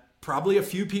that probably a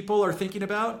few people are thinking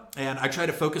about, and I try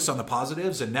to focus on the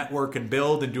positives and network and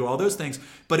build and do all those things.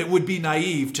 But it would be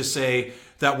naive to say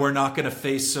that we're not going to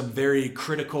face some very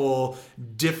critical,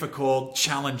 difficult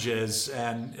challenges,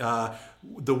 and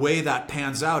the way that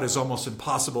pans out is almost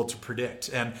impossible to predict.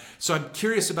 And so I'm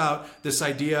curious about this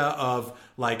idea of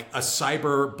like a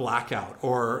cyber blackout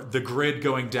or the grid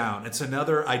going down. It's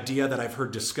another idea that I've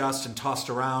heard discussed and tossed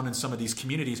around in some of these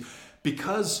communities,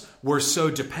 because we're so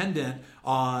dependent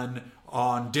on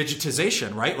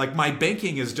digitization, right? Like my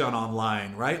banking is done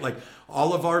online, right? Like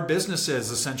all of our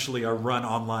businesses essentially are run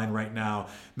online right now.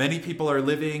 Many people are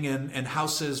living in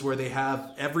houses where they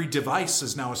have every device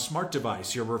is now a smart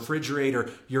device, your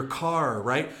refrigerator, your car,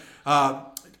 right?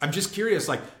 I'm just curious,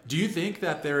 like, do you think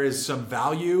that there is some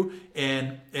value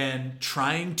in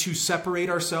trying to separate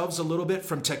ourselves a little bit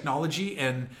from technology?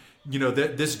 And,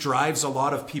 this drives a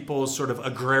lot of people's sort of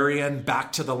agrarian,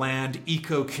 back to the land,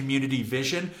 eco-community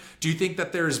vision. Do you think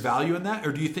that there is value in that?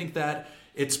 Or do you think that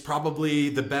it's probably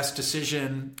the best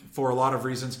decision for a lot of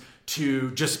reasons to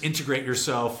just integrate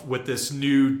yourself with this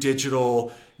new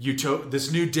digital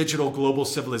global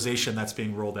civilization that's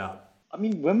being rolled out? I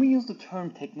mean, when we use the term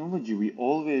technology, we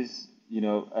always,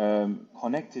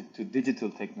 connect it to digital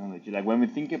technology. Like when we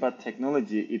think about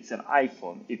technology, it's an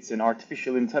iPhone, it's an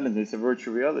artificial intelligence, it's a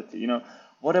virtual reality.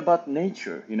 What about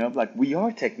nature? Like we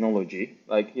are technology.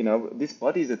 Like, this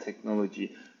body is a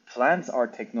technology. Plants are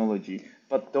technology.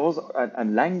 But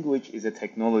and language is a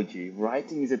technology.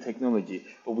 Writing is a technology.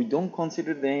 But we don't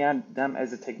consider them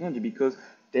as a technology because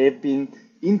they've been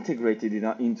integrated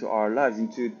into our lives,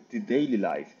 into the daily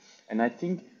life. And I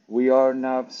think we are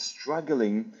now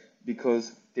struggling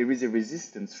because there is a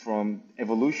resistance from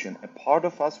evolution. A part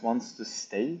of us wants to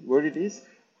stay where it is,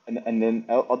 and then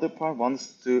other part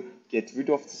wants to get rid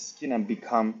of the skin and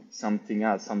become something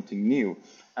else, something new.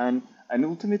 And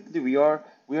ultimately we are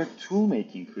tool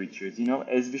making creatures.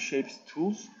 As we shape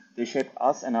tools, they shape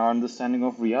us and our understanding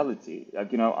of reality.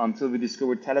 Like, until we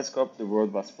discovered telescope, the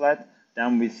world was flat.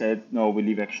 Then we said, no, we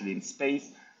live actually in space.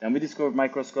 Then we discovered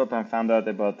microscope and found out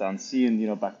about the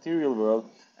unseen, bacterial world.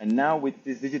 And now with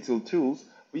these digital tools,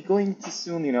 we're going to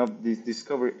soon,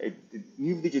 discover a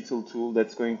new digital tool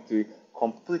that's going to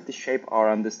completely shape our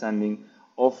understanding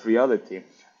of reality.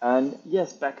 And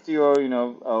yes, back to your,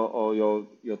 or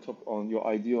your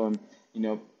idea on,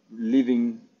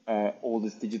 leaving all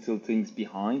these digital things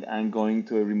behind and going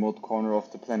to a remote corner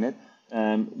of the planet.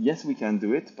 Yes, we can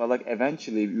do it, but like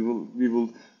eventually we will,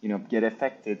 get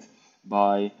affected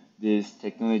by these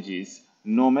technologies,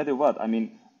 no matter what. I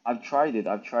mean, I've tried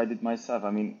it myself. I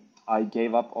mean, I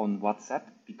gave up on WhatsApp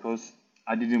because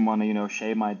I didn't want to,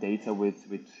 share my data with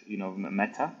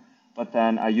Meta. But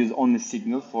then I used only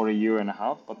Signal for a year and a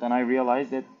half. But then I realized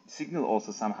that Signal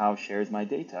also somehow shares my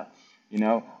data.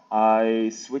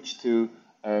 I switched to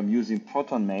using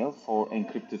Proton Mail for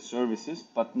encrypted services,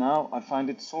 but now I find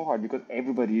it so hard because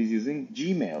everybody is using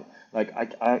Gmail. Like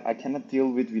I cannot deal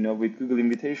with with Google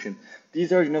Invitation.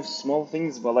 These are small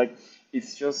things, but like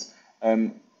it's just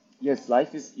yes,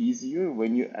 life is easier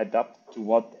when you adapt to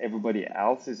what everybody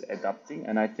else is adapting,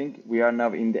 and I think we are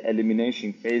now in the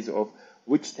elimination phase of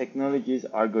which technologies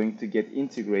are going to get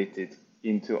integrated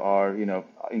into our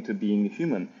into being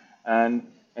human, and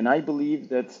I believe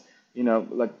that.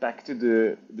 Like back to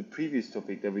the previous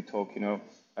topic that we talked,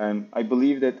 I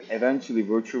believe that eventually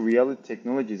virtual reality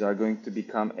technologies are going to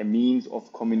become a means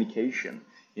of communication.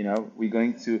 We're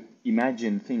going to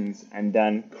imagine things and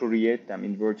then create them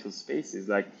in virtual spaces.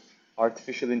 Like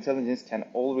artificial intelligence can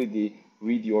already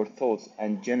read your thoughts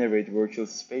and generate virtual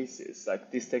spaces.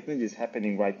 Like this technology is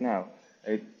happening right now.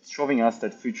 It's showing us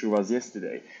that future was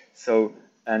yesterday. So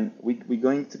and we're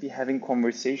going to be having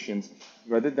conversations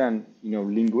rather than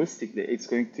linguistically. It's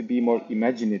going to be more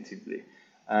imaginatively,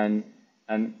 and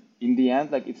in the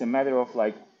end, like it's a matter of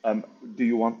like, do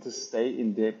you want to stay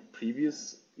in the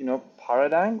previous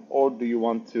paradigm, or do you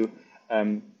want to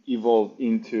evolve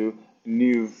into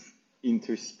new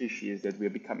interspecies that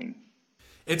we're becoming?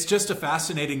 It's just a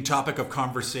fascinating topic of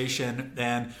conversation,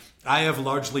 and I have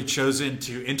largely chosen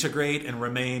to integrate and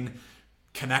remain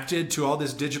connected to all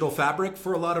this digital fabric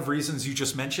for a lot of reasons you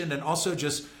just mentioned, and also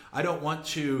just I don't want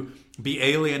to be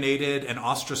alienated and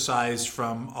ostracized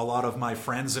from a lot of my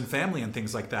friends and family and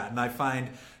things like that. And I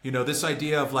find this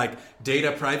idea of like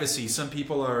data privacy, some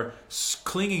people are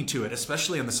clinging to it,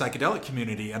 especially in the psychedelic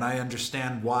community, and I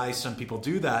understand why some people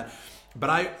do that, but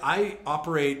I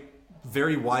operate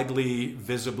very widely,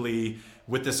 visibly,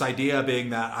 with this idea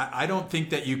being that I don't think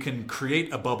that you can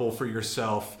create a bubble for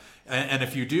yourself. And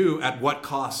if you do, at what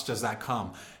cost does that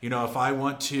come? If I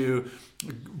want to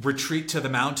retreat to the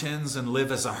mountains and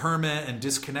live as a hermit and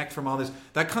disconnect from all this,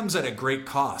 that comes at a great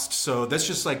cost. So that's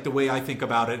just like the way I think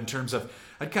about it in terms of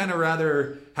I'd kind of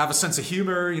rather have a sense of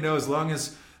humor, as long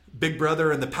as Big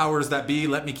Brother and the powers that be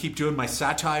let me keep doing my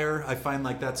satire. I find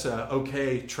like that's a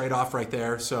okay trade-off right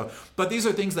there. So, but these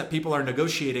are things that people are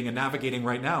negotiating and navigating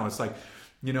right now. It's like,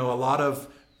 a lot of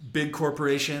big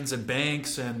corporations and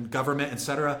banks and government,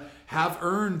 etc., have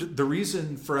earned the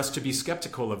reason for us to be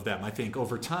skeptical of them, I think,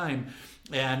 over time.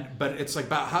 But it's like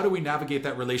about how do we navigate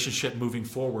that relationship moving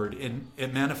forward? And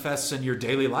it manifests in your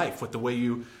daily life with the way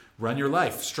you run your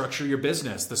life, structure your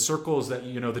business, the circles that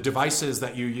the devices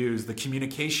that you use, the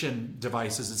communication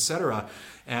devices, etc.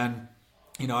 And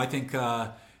I think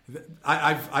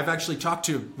I've actually talked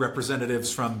to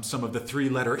representatives from some of the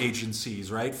three-letter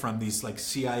agencies, right? From these like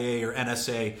CIA or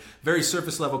NSA, very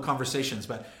surface level conversations.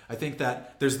 But I think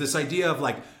that there's this idea of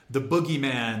like the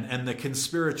boogeyman and the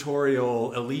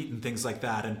conspiratorial elite and things like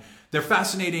that. And they're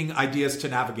fascinating ideas to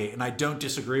navigate. And I don't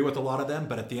disagree with a lot of them.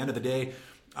 But at the end of the day,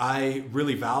 I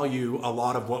really value a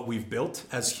lot of what we've built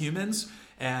as humans.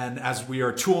 And as we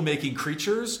are tool-making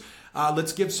creatures,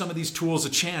 let's give some of these tools a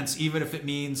chance, even if it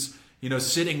means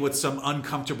sitting with some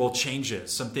uncomfortable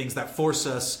changes, some things that force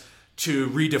us to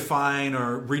redefine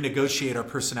or renegotiate our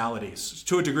personalities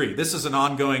to a degree. This is an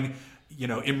ongoing,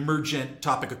 emergent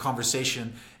topic of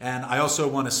conversation. And I also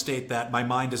want to state that my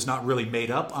mind is not really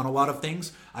made up on a lot of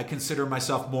things. I consider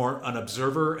myself more an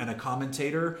observer and a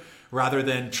commentator rather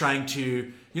than trying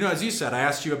to, as you said, I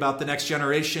asked you about the next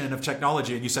generation of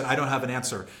technology and you said, I don't have an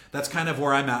answer. That's kind of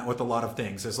where I'm at with a lot of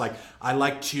things. It's like, I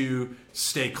like to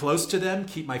stay close to them,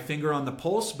 keep my finger on the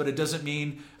pulse, but it doesn't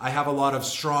mean I have a lot of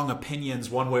strong opinions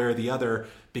one way or the other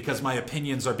because my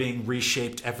opinions are being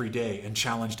reshaped every day and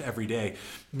challenged every day.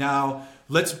 Now,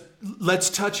 let's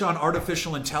touch on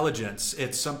artificial intelligence.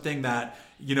 It's something that,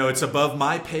 it's above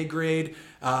my pay grade.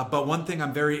 But one thing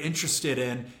I'm very interested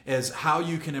in is how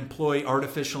you can employ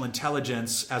artificial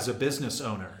intelligence as a business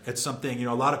owner. It's something,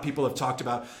 a lot of people have talked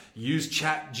about, use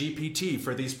Chat GPT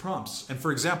for these prompts. And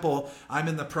for example, I'm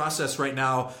in the process right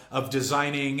now of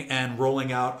designing and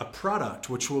rolling out a product,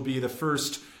 which will be the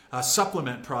first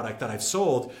supplement product that I've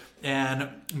sold. And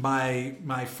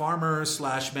my farmer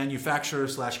 / manufacturer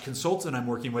 / consultant I'm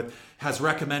working with has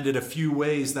recommended a few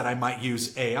ways that I might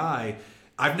use AI.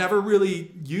 I've never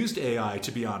really used AI,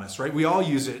 to be honest, right? We all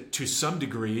use it to some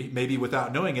degree, maybe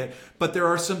without knowing it, but there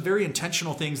are some very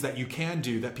intentional things that you can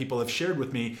do that people have shared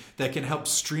with me that can help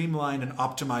streamline and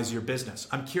optimize your business.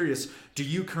 I'm curious, do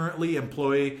you currently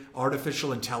employ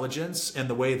artificial intelligence in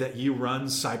the way that you run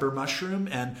Cyber Mushroom?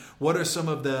 And what are some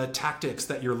of the tactics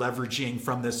that you're leveraging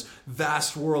from this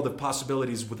vast world of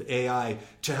possibilities with AI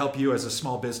to help you as a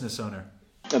small business owner?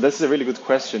 That's a really good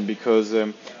question because,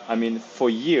 for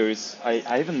years,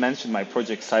 I even mentioned my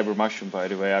project Cyber Mushroom, by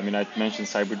the way. I mentioned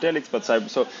Cyberdelics, but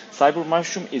Cyber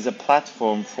Mushroom is a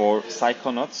platform for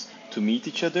psychonauts to meet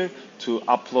each other, to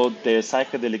upload their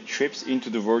psychedelic trips into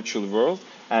the virtual world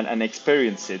and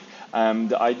experience it.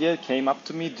 The idea came up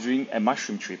to me during a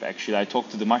mushroom trip, actually. I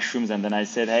talked to the mushrooms and then I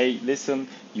said, hey, listen,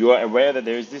 you are aware that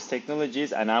there's these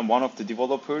technologies and I'm one of the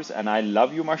developers and I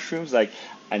love you mushrooms,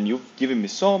 and you've given me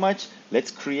so much. Let's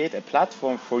create a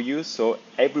platform for you so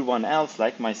everyone else,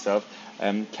 like myself,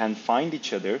 can find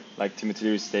each other, like Timothy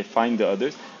Leary said, find the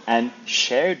others, and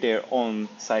share their own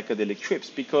psychedelic trips.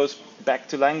 Because back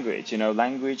to language,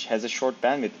 language has a short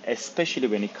bandwidth, especially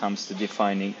when it comes to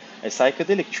defining a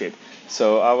psychedelic trip.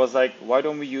 So I was like, why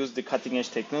don't we use the cutting edge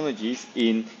technologies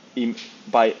and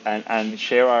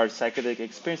share our psychedelic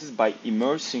experiences by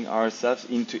immersing ourselves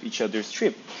into each other's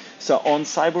trip. So on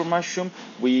Cyber Mushroom,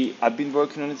 I've been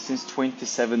working on it since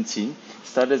 2017.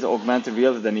 Started as augmented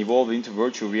reality, then evolved into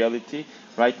virtual reality.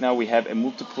 Right now we have a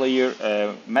multiplayer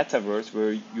metaverse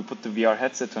where you put the VR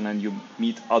headset on and you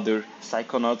meet other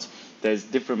psychonauts. There's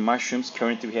different mushrooms.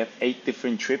 Currently we have 8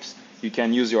 different trips. You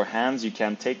can use your hands, you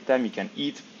can take them, you can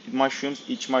eat mushrooms.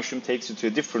 Each mushroom takes you to a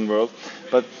different world.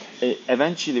 But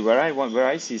eventually where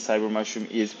I see Cyber Mushroom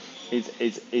is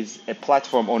a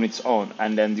platform on its own,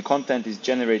 and then the content is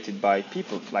generated by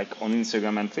people like on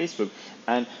Instagram and Facebook.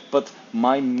 But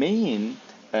my main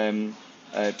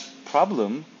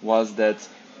problem was that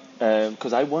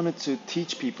because I wanted to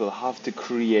teach people how to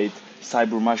create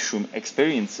Cyber Mushroom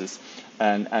experiences,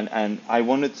 and I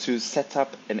wanted to set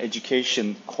up an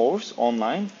education course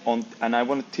online and I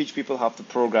wanted to teach people how to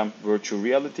program virtual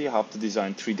reality, how to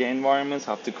design 3D environments,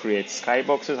 how to create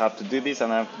skyboxes, how to do this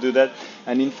and how to do that.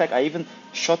 And in fact, I even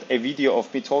shot a video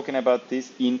of me talking about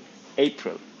this in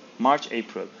March,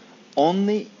 April.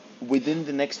 Only within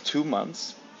the next 2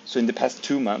 months, so in the past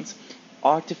 2 months,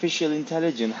 artificial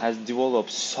intelligence has developed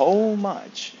so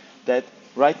much that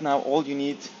right now all you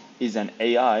need is an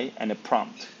AI and a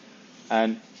prompt.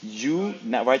 And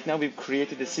right now we've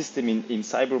created a system in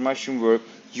Cyber Mushroom where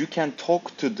you can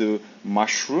talk to the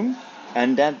mushroom,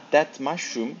 and that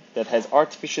mushroom that has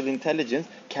artificial intelligence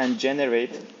can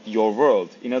generate your world.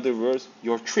 In other words,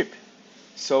 your trip.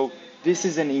 So this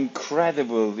is an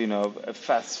incredible,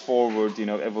 fast forward,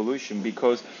 evolution,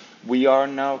 because we are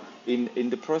now in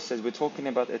the process. We're talking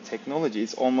about a technology.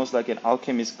 It's almost like an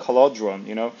alchemist cauldron.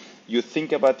 You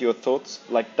think about your thoughts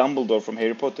like Dumbledore from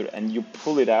Harry Potter, and you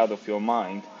pull it out of your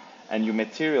mind and you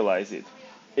materialize it.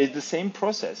 It's the same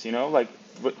process,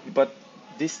 but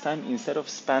this time, instead of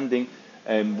spending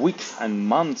weeks and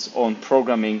months on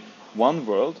programming one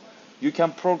world, you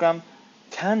can program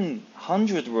 10,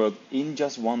 100 words in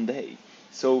just one day.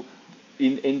 So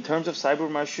in terms of cyber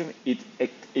mushroom, it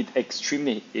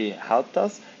extremely helped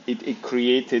us. It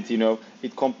created,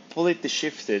 it completely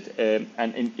shifted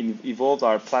and evolved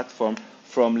our platform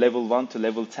from level 1 to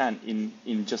level 10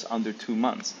 in just under 2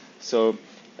 months. So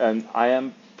I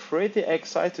am pretty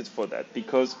excited for that,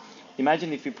 because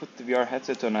imagine if you put the VR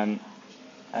headset on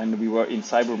and we were in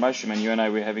Cyber Mushroom and you and I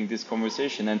were having this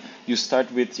conversation, and you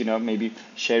start with, maybe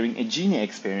sharing a genie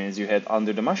experience you had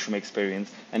under the mushroom experience,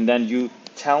 and then you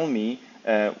tell me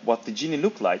what the genie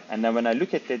looked like. And then when I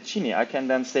look at that genie, I can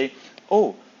then say,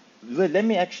 oh, let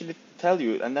me actually tell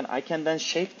you, and then I can then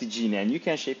shape the genie and you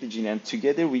can shape the genie, and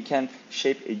together we can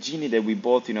shape a genie that we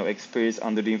both, experience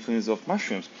under the influence of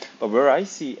mushrooms. But where I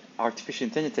see artificial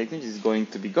intelligence technology is going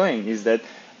to be going is that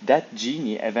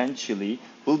genie eventually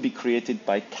will be created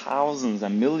by thousands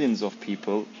and millions of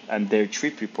people and their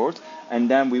trip report, and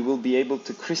then we will be able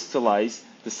to crystallize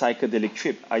the psychedelic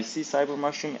trip. I see cyber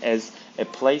mushroom as a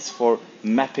place for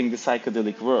mapping the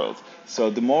psychedelic world.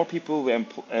 So the more people we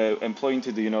employ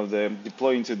into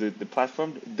deploy into the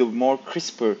platform, the more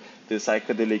crisper the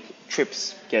psychedelic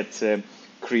trips get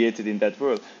created in that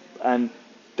world. And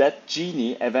that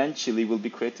genie eventually will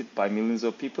be created by millions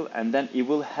of people, and then it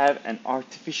will have an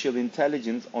artificial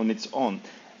intelligence on its own.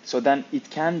 So then it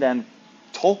can then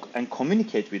talk and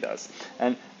communicate with us.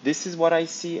 And this is what I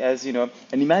see as, and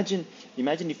imagine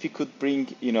if you could bring,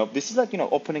 this is like,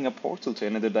 opening a portal to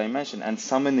another dimension and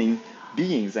summoning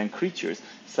beings and creatures.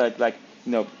 So like,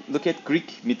 look at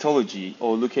Greek mythology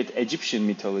or look at Egyptian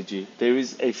mythology. There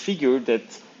is a figure that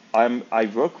I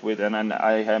work with and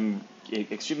I am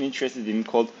extremely interested in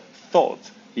called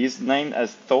Thoth. He is named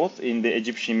as Thoth in the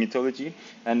Egyptian mythology,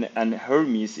 and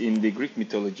Hermes in the Greek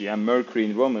mythology, and Mercury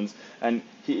in Romans. And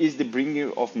he is the bringer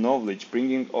of knowledge,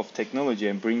 bringer of technology,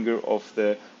 and bringer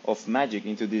of magic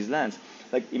into these lands.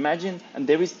 Like imagine, and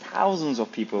there is thousands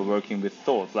of people working with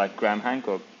Thoth, like Graham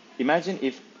Hancock. Imagine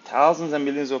if thousands and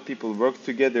millions of people work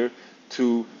together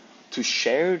to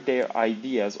share their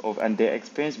ideas and their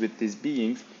experience with these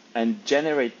beings and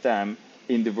generate them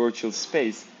in the virtual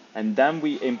space, and then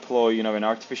we employ an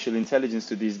artificial intelligence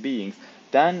to these beings.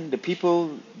 Then the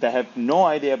people that have no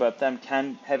idea about them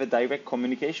can have a direct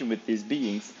communication with these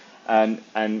beings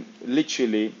and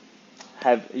literally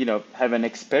have an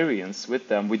experience with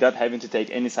them without having to take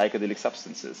any psychedelic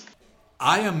substances.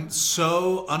 I am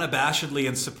so unabashedly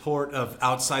in support of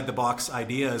outside the box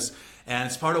ideas, and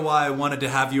it's part of why I wanted to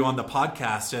have you on the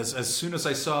podcast. As soon as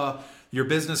I saw your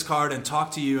business card and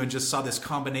talked to you and just saw this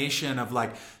combination of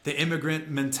like the immigrant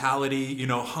mentality,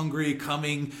 hungry,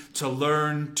 coming to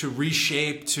learn, to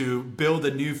reshape, to build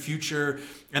a new future,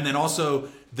 and then also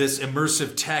this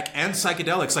immersive tech and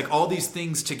psychedelics, like all these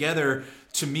things together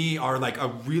to me are like a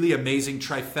really amazing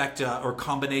trifecta or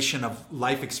combination of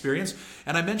life experience.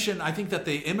 And I mentioned, I think that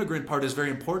the immigrant part is very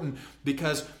important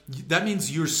because that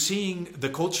means you're seeing the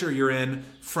culture you're in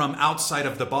from outside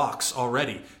of the box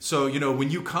already. So,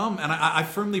 when you come, and I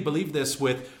firmly believe this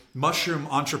with mushroom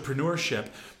entrepreneurship,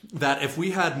 that if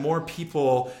we had more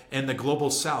people in the global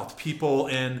south, people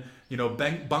in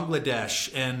Bangladesh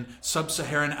and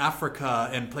sub-Saharan Africa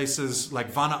and places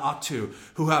like Vanuatu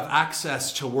who have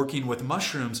access to working with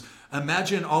mushrooms,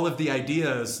 imagine all of the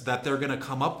ideas that they're going to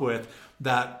come up with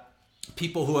that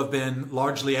people who have been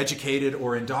largely educated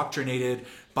or indoctrinated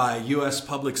by US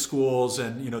public schools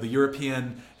and the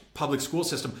European public school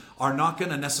system are not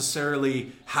going to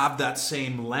necessarily have that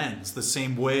same lens, the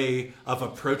same way of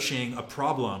approaching a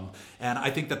problem. And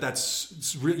I think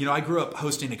that's, I grew up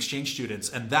hosting exchange students,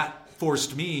 and that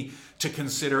forced me to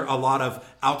consider a lot of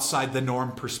outside the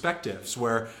norm perspectives,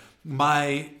 where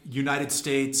my United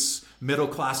States middle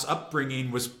class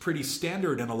upbringing was pretty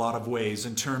standard in a lot of ways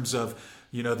in terms of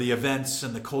the events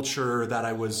and the culture that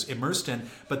I was immersed in.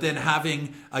 But then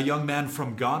having a young man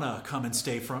from Ghana come and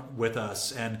stay with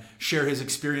us and share his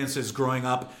experiences growing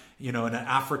up, in an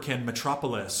African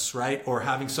metropolis, right? Or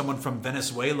having someone from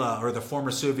Venezuela or the former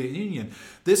Soviet Union.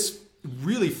 This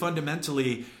really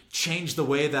fundamentally changed the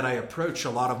way that I approach a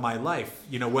lot of my life.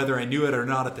 Whether I knew it or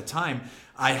not at the time,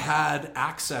 I had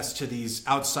access to these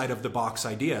outside of the box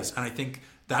ideas. And I think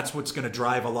that's what's going to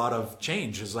drive a lot of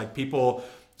change, is like people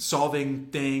solving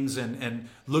things and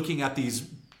looking at these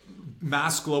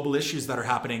mass global issues that are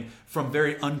happening from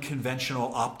very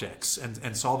unconventional optics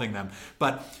and solving them.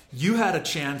 But you had a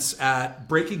chance at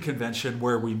Breaking Convention,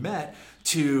 where we met,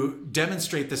 to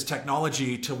demonstrate this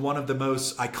technology to one of the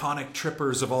most iconic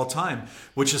trippers of all time,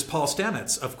 which is Paul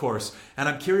Stamets, of course. And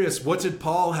I'm curious, what did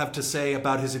Paul have to say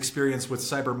about his experience with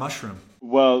Cyber Mushroom?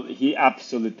 Well, he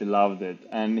absolutely loved it,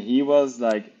 and I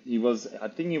think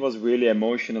he was really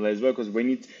emotional as well because when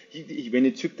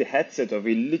he took the headset off,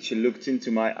 he literally looked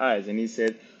into my eyes and he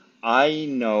said, "I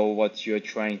know what you're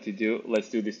trying to do. Let's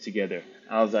do this together."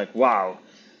 I was like, "Wow!"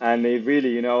 And it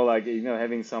really,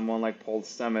 having someone like Paul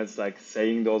Stamets like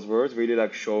saying those words really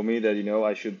like show me that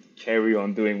I should carry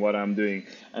on doing what I'm doing.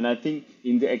 And I think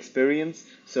in the experience,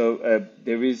 so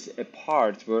there is a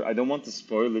part where I don't want to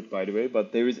spoil it, by the way,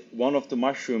 but there is one of the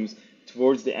mushrooms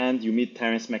towards the end. You meet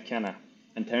Terence McKenna,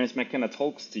 and Terence McKenna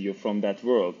talks to you from that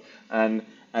world. And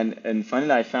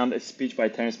finally, I found a speech by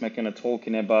Terence McKenna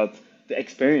talking about the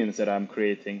experience that I'm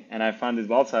creating, and I found it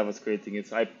whilst I was creating it.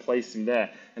 So I placed him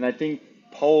there, and I think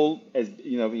Paul, as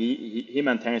him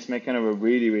and Terence McKenna were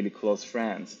really, really close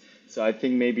friends. So I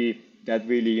think maybe that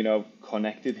really,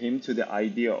 connected him to the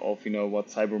idea of, what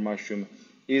Cyber Mushroom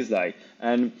is like.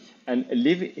 And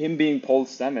him being Paul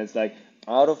Stamets, like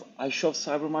I showed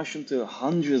Cyber Mushroom to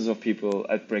hundreds of people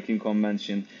at Breaking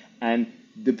Convention, and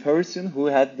the person who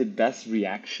had the best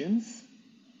reactions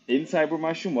in Cyber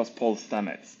Mushroom was Paul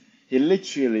Stamets. He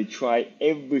literally tried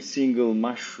every single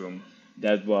mushroom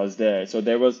that was there. So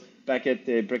there was back at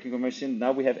the Breaking Convention,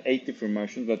 now we have 8 different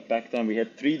mushrooms, but back then we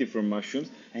had 3 different mushrooms,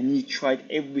 and he tried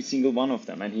every single one of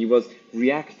them, and he was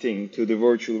reacting to the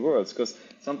virtual worlds, because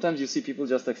sometimes you see people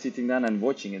just like sitting down and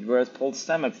watching it, whereas Paul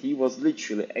Stamets, he was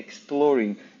literally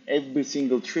exploring every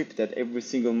single trip that every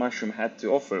single mushroom had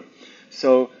to offer.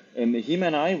 So him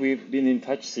and I, we've been in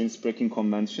touch since Breaking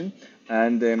Convention,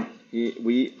 and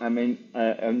we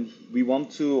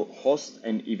want to host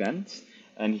an event.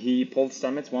 And Paul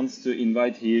Stamets wants to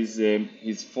invite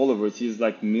his followers. He's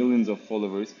like millions of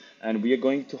followers, and we are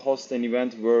going to host an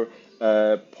event where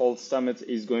Paul Stamets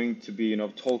is going to be,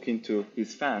 talking to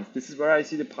his fans. This is where I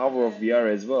see the power of VR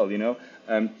as well.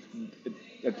 With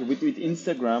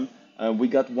Instagram, we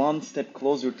got one step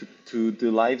closer to the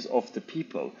lives of the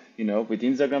people. With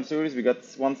Instagram stories, we got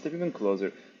one step even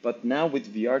closer. But now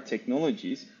with VR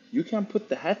technologies, you can put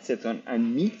the headset on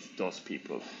and meet those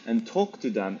people and talk to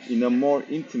them in a more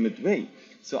intimate way.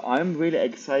 So I'm really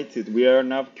excited. We are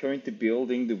now currently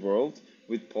building the world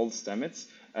with Paul Stamets,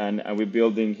 and we're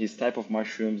building his type of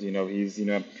mushrooms. He's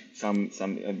some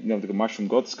the mushroom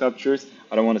god sculptures.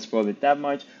 I don't want to spoil it that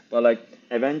much, but like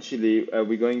eventually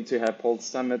we're going to have Paul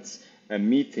Stamets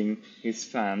meeting his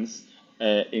fans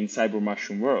in Cyber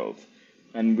Mushroom World,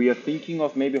 and we are thinking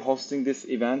of maybe hosting this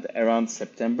event around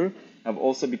September. I've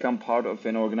also become part of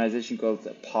an organization called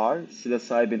PAR,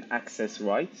 Psilocybin Access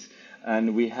Rights,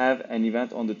 and we have an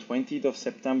event on the 20th of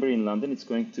September in London. It's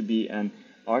going to be an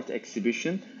art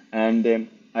exhibition, and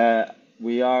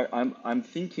I'm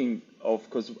thinking of,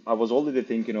 because I was already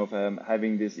thinking of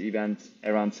having this event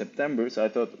around September, so I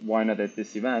thought, why not at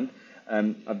this event?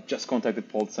 I've just contacted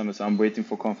Paul Stamets, so I'm waiting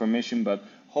for confirmation, but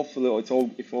hopefully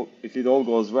if it all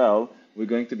goes well, we're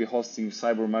going to be hosting a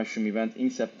Cyber Mushroom event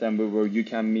in September where you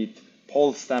can meet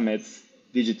Paul Stamets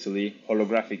digitally,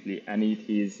 holographically, and eat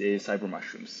his cyber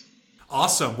mushrooms.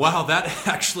 Awesome. Wow, that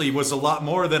actually was a lot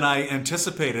more than I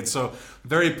anticipated. So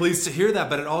very pleased to hear that,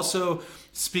 but it also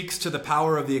speaks to the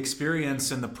power of the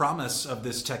experience and the promise of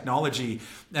this technology.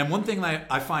 And one thing that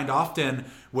I find often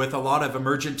with a lot of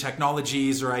emergent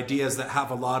technologies or ideas that have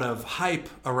a lot of hype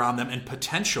around them and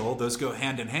potential, those go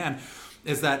hand in hand,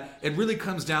 is that it really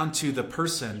comes down to the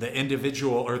person, the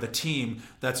individual or the team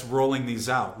that's rolling these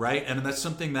out, right? And that's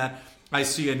something that I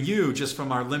see in you just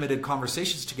from our limited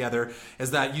conversations together, is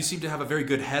that you seem to have a very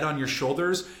good head on your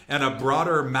shoulders and a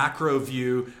broader macro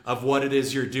view of what it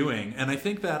is you're doing. And I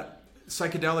think that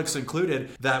psychedelics included,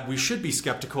 that we should be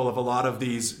skeptical of a lot of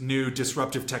these new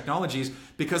disruptive technologies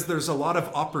because there's a lot of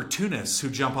opportunists who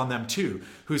jump on them too,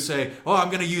 who say, oh, I'm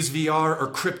going to use VR or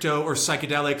crypto or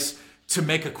psychedelics to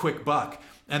make a quick buck.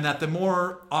 And that the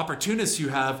more opportunists you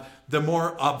have, the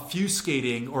more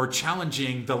obfuscating or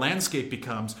challenging the landscape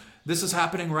becomes. This is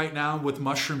happening right now with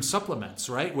mushroom supplements,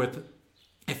 right?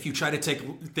 If you try to take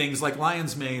things like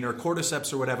lion's mane or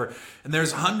cordyceps or whatever, and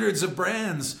there's hundreds of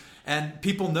brands, and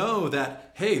people know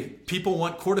that, hey, people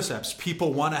want cordyceps,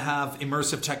 people want to have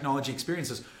immersive technology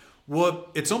experiences. Well,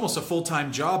 it's almost a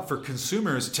full-time job for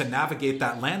consumers to navigate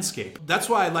that landscape. That's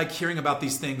why I like hearing about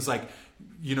these things like,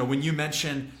 when you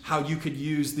mention how you could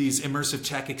use these immersive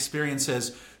tech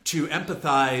experiences to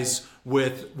empathize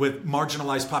with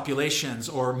marginalized populations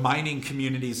or mining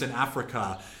communities in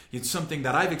Africa. It's something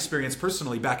that I've experienced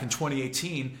personally back in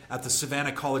 2018 at the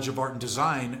Savannah College of Art and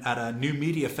Design at a new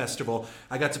media festival.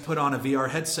 I got to put on a VR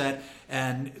headset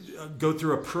and go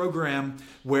through a program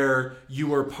where you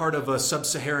were part of a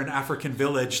sub-Saharan African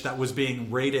village that was being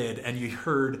raided, and you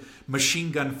heard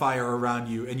machine gun fire around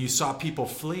you, and you saw people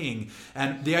fleeing.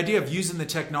 And the idea of using the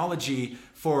technology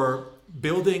for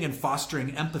building and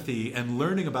fostering empathy and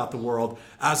learning about the world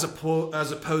as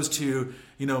opposed to,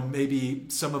 maybe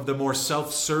some of the more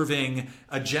self-serving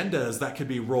agendas that could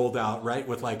be rolled out, right?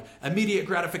 With like immediate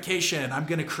gratification. I'm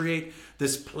going to create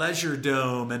this pleasure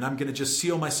dome and I'm going to just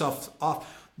seal myself off.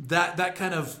 That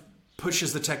kind of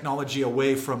pushes the technology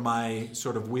away from my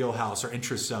sort of wheelhouse or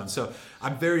interest zone. So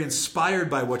I'm very inspired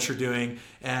by what you're doing,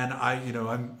 and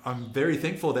I'm very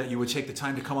thankful that you would take the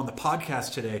time to come on the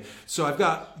podcast today. So I've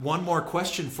got one more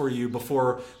question for you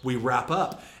before we wrap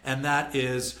up, and that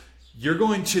is, you're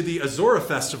going to the Azora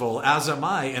Festival, as am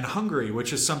I, in Hungary,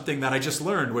 which is something that I just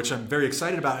learned, which I'm very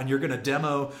excited about, and you're going to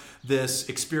demo this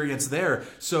experience there.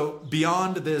 So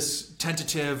beyond this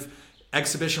tentative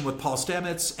exhibition with Paul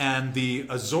Stamets and the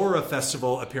Azora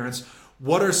Festival appearance,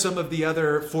 what are some of the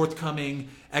other forthcoming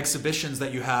exhibitions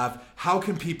that you have? How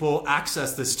can people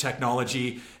access this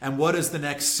technology? And what is the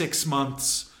next 6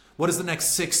 months? What does the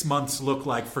next 6 months look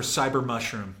like for Cyber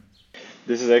Mushroom?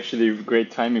 This is actually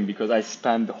great timing because I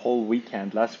spent the whole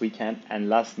weekend, last weekend and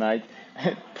last night,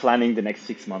 planning the next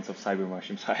 6 months of Cyber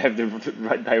Mushroom. So I have the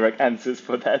right direct answers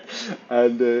for that.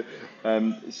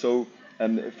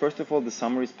 And first of all, the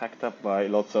summer is packed up by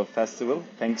lots of festivals.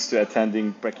 Thanks to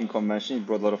attending Breaking Convention, it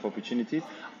brought a lot of opportunities.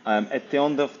 At the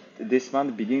end of this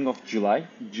month, beginning of July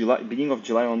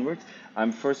onwards,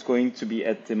 I'm first going to be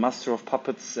at the Master of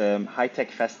Puppets High Tech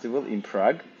Festival in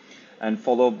Prague, and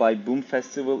followed by Boom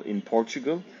Festival in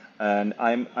Portugal. And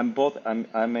I'm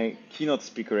a keynote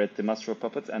speaker at the Master of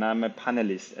Puppets, and I'm a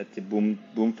panelist at the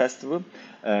Boom Festival.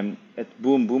 At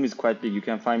Boom is quite big. You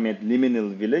can find me at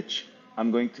Liminal Village. I'm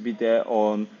going to be there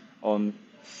on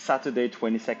Saturday,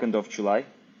 22nd of July,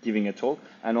 giving a talk.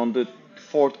 And on the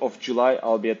 4th of July,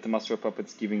 I'll be at the Master of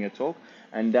Puppets giving a talk.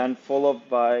 And then followed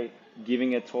by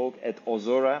giving a talk at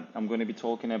Azora. I'm going to be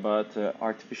talking about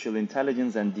artificial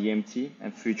intelligence and DMT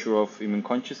and future of human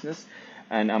consciousness.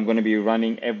 And I'm going to be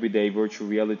running everyday virtual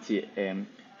reality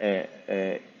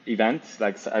events.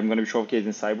 Like I'm going to be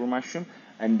showcasing Cyber Mushroom.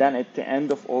 And then at the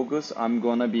end of August, I'm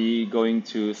going to be going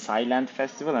to Cyland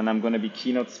Festival, and I'm going to be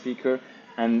keynote speaker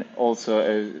and also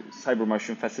a Cyber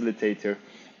Mushroom facilitator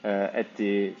at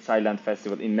the Cyland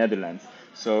Festival in Netherlands.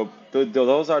 So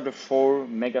those are the 4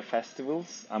 mega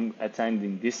festivals I'm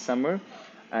attending this summer.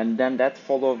 And then that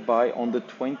followed by, on the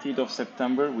 20th of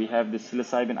September, we have the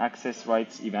psilocybin access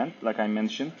rights event, like I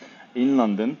mentioned, in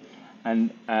London.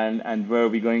 And where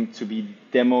we're going to be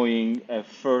demoing a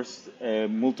first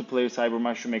multiplayer Cyber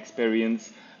Mushroom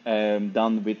experience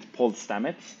done with Paul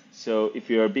Stamets. So if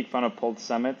you're a big fan of Paul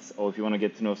Stamets, or if you want to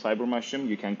get to know Cyber Mushroom,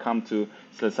 you can come to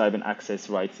psilocybin access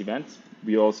rights events.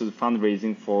 We also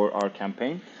fundraising for our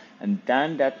campaign. And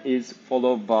then that is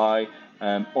followed by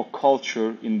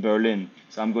Occulture in Berlin.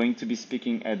 So I'm going to be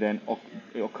speaking at an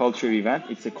Occulture event.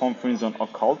 It's a conference on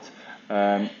occult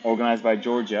organized by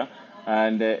Georgia.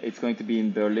 And it's going to be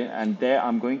in Berlin. And there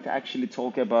I'm going to actually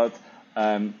talk about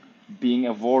being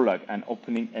a warlock and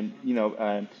opening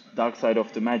and dark side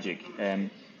of the magic, and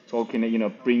talking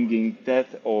bringing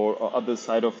death or other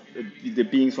side of the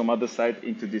beings from other side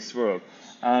into this world.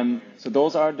 So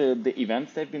those are the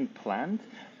events that have been planned,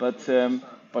 but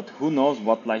who knows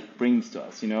what life brings to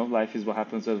us? Life is what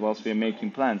happens as well as we're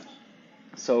making plans.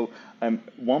 So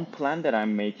one plan that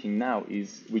I'm making now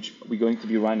is, which we're going to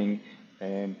be running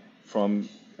from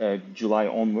July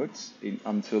onwards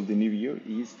until the new year,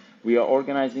 is we are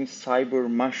organizing Cyber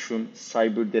Mushroom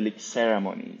Cyberdelic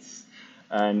ceremonies.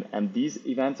 And these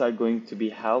events are going to be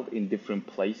held in different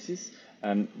places.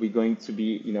 And we're going to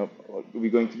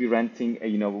be renting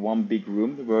one big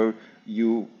room where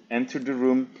you enter the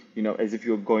room, as if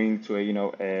you're going to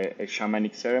a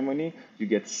shamanic ceremony. You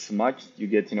get smudged, you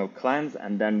get cleansed,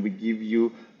 and then we give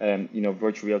you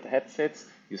virtual reality headsets.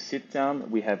 You sit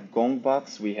down. We have gong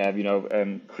baths. We have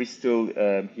crystal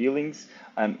healings,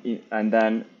 and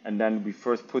then we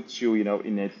first put you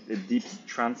in a deep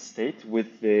trance state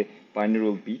with the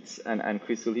binaural beats and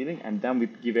crystal healing, and then we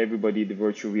give everybody the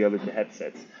virtual reality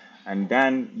headsets, and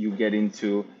then you get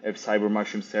into a Cyber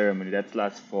Mushroom ceremony that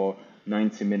lasts for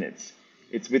 90 minutes.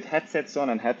 It's with headsets on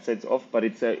and headsets off, but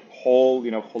it's a whole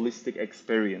holistic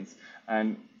experience.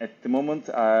 And at the moment,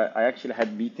 I actually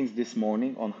had meetings this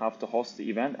morning on how to host the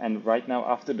event. And right now,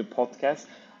 after the podcast,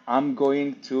 I'm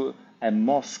going to a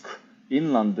mosque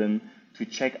in London to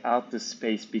check out the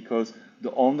space because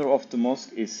the owner of the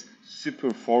mosque is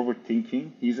super forward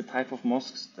thinking. He's a type of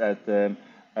mosque that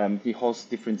he hosts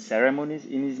different ceremonies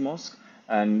in his mosque,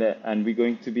 and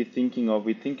we're thinking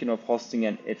of hosting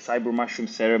a cyber mushroom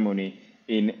ceremony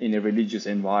in a religious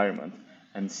environment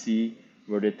and see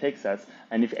where it takes us.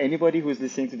 And if anybody who's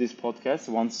listening to this podcast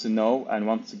wants to know and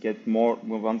wants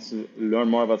to learn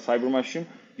more about cyber mushroom,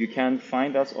 you can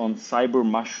find us on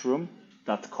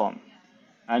cybermushroom.com.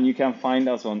 And you can find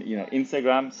us on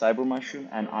Instagram, Cybermushroom,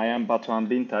 and I am Batuhan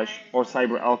Bintas or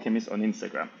Cyber Alchemist on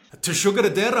Instagram.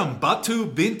 Tashugadaderam Batu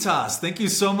Bintas. Thank you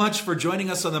so much for joining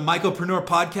us on the Mycopreneur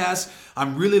podcast.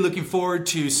 I'm really looking forward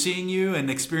to seeing you and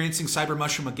experiencing Cyber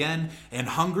Mushroom again in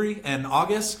Hungary in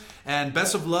August. And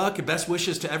best of luck and best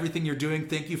wishes to everything you're doing.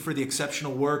 Thank you for the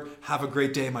exceptional work. Have a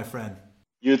great day, my friend.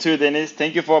 You too, Dennis.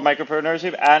 Thank you for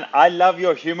micropreneurship, and I love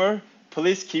your humor.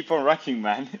 Please keep on rocking,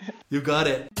 man. You got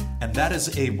it. And that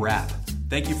is a wrap.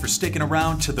 Thank you for sticking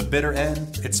around to the bitter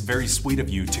end. It's very sweet of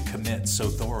you to commit so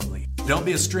thoroughly. Don't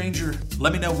be a stranger.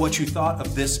 Let me know what you thought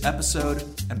of this episode,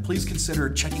 and please consider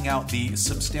checking out the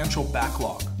substantial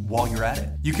backlog while you're at it.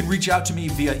 You can reach out to me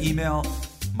via email,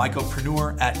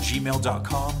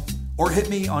 mycopreneur@gmail.com, or hit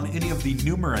me on any of the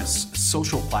numerous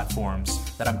social platforms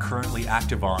that I'm currently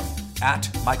active on.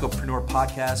 @Mycopreneur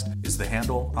Podcast is the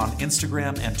handle on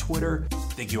Instagram and Twitter.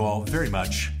 Thank you all very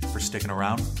much for sticking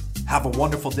around. Have a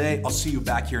wonderful day. I'll see you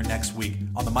back here next week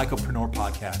on the Mycopreneur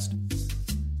Podcast.